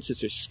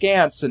sequences are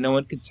scanned so no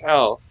one can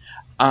tell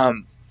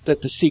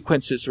that the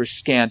sequences were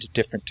scanned at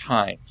different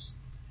times.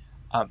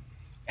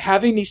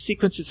 Having these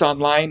sequences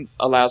online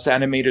allows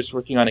animators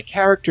working on a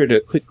character to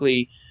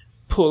quickly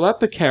pull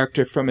up a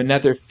character from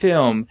another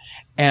film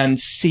and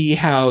see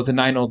how the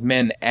Nine Old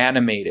Men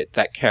animated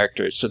that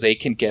character so they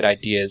can get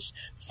ideas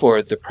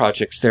for the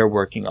projects they're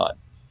working on.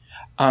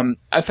 In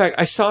fact,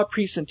 I saw a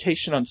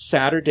presentation on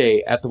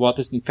Saturday at the Walt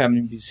Disney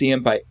Family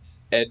Museum by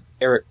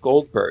Eric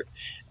Goldberg,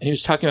 and he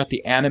was talking about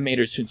the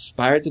animators who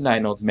inspired the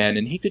Nine Old Men,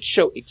 and he could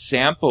show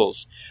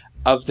examples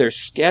of their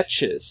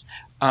sketches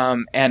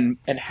and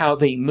how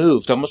they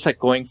moved, almost like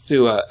going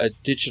through a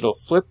digital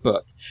flip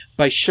book,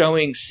 by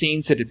showing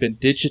scenes that had been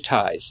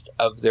digitized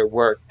of their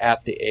work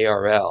at the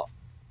ARL.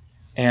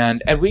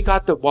 And we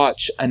got to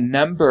watch a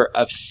number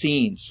of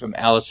scenes from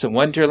Alice in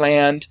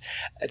Wonderland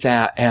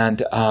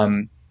Get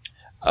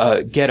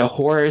a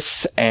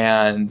Horse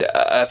and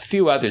a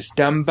few others,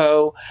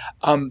 Dumbo,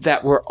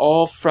 that were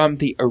all from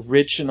the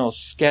original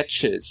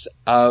sketches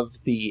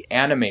of the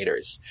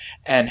animators,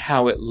 and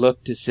how it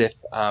looked as if,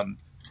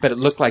 but it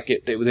looked like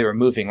they were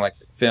moving like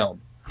the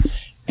film.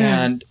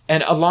 And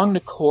along the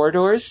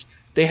corridors,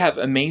 they have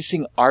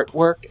amazing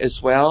artwork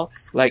as well,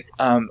 like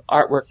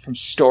artwork from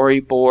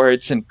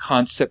storyboards and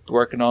concept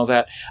work and all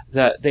that.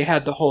 They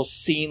had the whole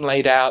scene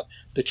laid out,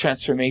 the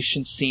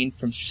transformation scene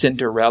from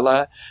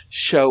Cinderella,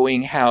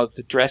 showing how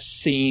the dress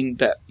scene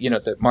that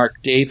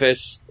Mark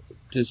Davis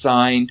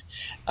designed,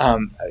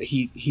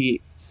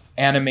 he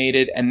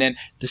animated, and then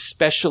the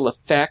special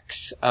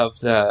effects of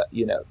the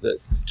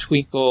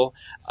twinkle,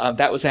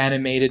 that was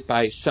animated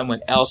by someone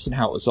else, and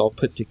how it was all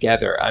put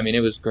together. I mean, it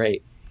was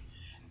great.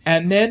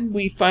 And then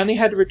we finally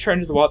had to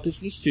return to the Walt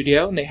Disney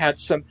Studio, and they had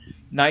some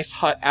nice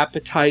hot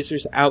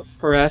appetizers out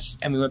for us,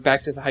 and we went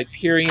back to the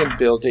Hyperion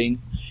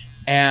building,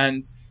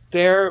 and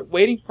there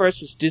waiting for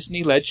us was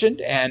Disney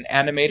legend and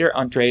animator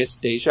Andreas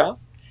Deja,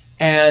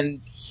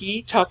 and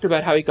he talked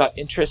about how he got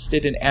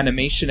interested in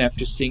animation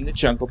after seeing The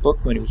Jungle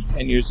Book when he was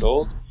 10 years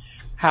old,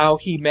 how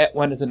he met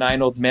one of the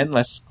Nine Old Men,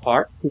 Les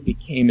Clark, who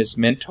became his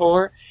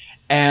mentor,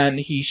 and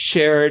he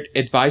shared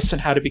advice on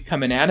how to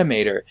become an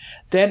animator.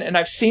 And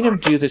I've seen him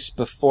do this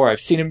before. I've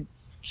seen him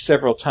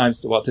several times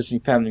at the Walt Disney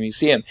Family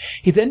Museum.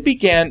 He then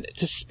began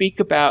to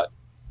speak about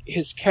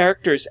his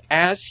characters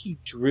as he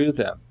drew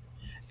them.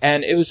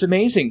 And it was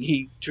amazing.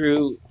 He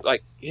drew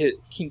like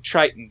King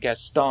Triton,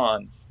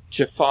 Gaston,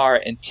 Jafar,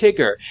 and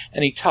Tigger.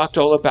 And he talked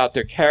all about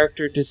their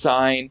character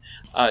design,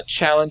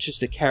 challenges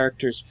the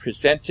characters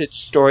presented,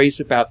 stories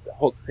about the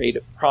whole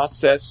creative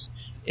process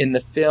in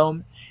the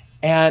film.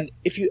 And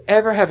if you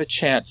ever have a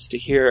chance to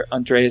hear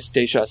Andreas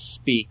Deja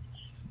speak,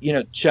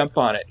 jump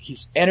on it.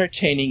 He's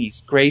entertaining,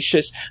 he's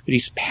gracious, but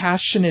he's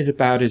passionate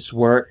about his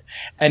work,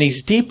 and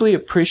he's deeply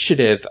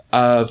appreciative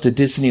of the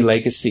Disney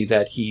legacy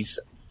that he's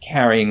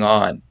carrying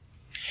on.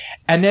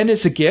 And then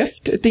as a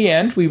gift at the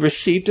end, we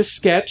received a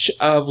sketch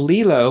of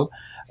Lilo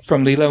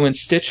from Lilo and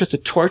Stitch with a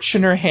torch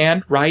in her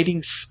hand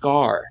writing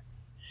Scar.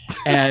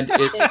 And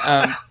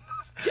it's,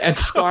 and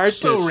Scar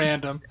so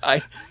random.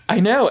 I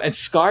know, and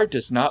Scar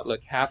does not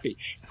look happy.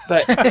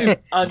 But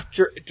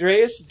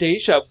Andreas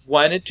Deja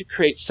wanted to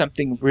create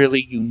something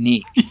really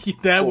unique.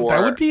 that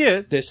would be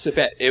it. This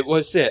event, it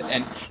was it,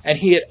 and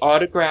he had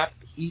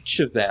autographed each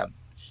of them.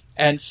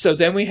 And so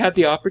then we had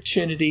the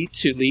opportunity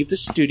to leave the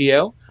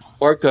studio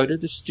or go to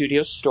the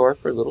studio store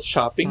for a little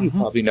shopping. Mm-hmm.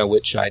 You probably know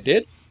which I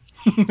did.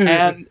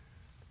 And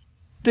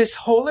this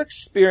whole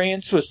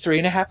experience was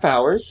 3.5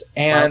 hours,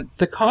 and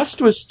the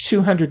cost was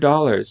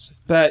 $200.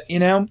 But,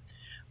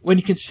 when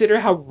you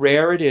consider how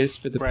rare it is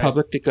for the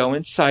public to go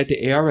inside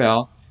the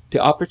ARL, the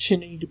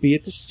opportunity to be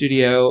at the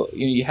studio,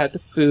 you had the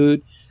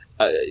food,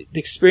 the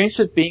experience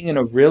of being in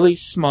a really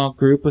small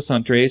group with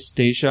Andreas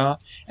Deja,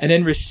 and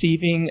then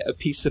receiving a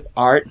piece of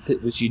art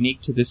that was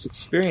unique to this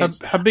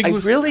experience. How big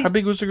was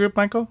the group,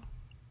 Michael?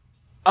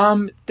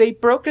 They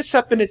broke us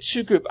up into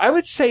 2 groups. I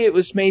would say it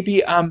was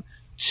maybe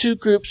 2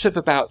 groups of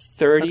about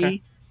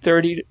 30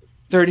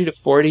 to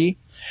 40.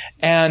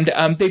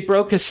 And they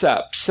broke us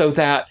up so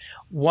that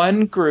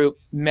one group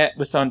met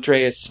with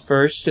Andreas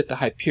first at the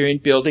Hyperion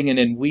building, and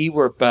then we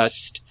were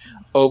bused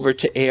over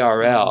to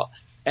ARL.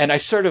 And I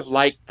sort of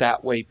liked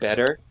that way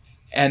better.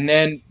 And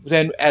then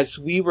as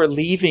we were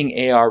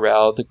leaving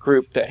ARL, the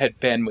group that had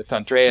been with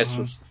Andreas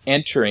was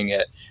entering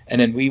it,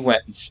 and then we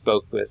went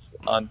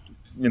and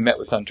met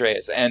with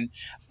Andreas. And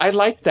I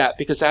liked that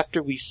because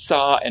after we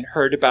saw and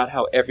heard about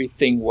how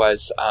everything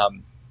was,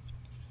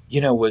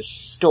 was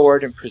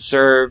stored and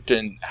preserved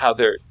and how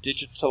they're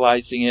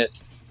digitizing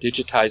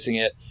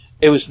it,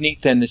 it was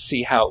neat then to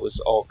see how it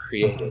was all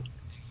created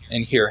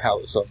and hear how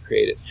it was all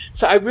created.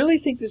 So I really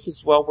think this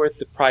is well worth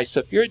the price. So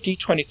if you're a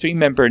D23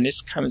 member and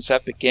this comes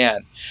up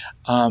again,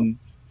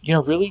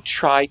 really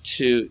try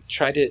to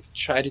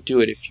do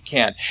it if you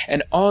can.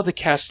 And all the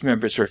cast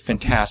members were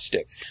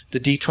fantastic. The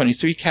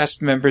D23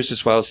 cast members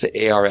as well as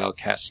the ARL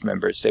cast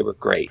members. They were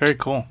great. Very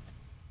cool.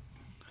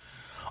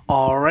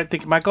 All right.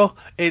 Thank you, Michael.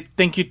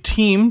 Thank you,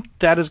 team.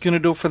 That is going to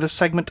do it for this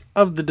segment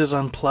of the Dis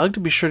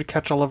Unplugged. Be sure to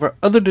catch all of our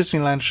other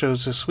Disneyland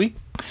shows this week.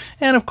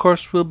 And, of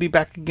course, we'll be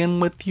back again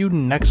with you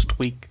next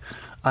week.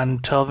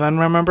 Until then,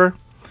 remember,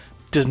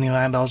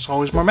 Disneyland is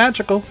always more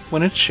magical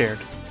when it's shared.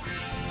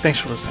 Thanks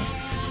for listening.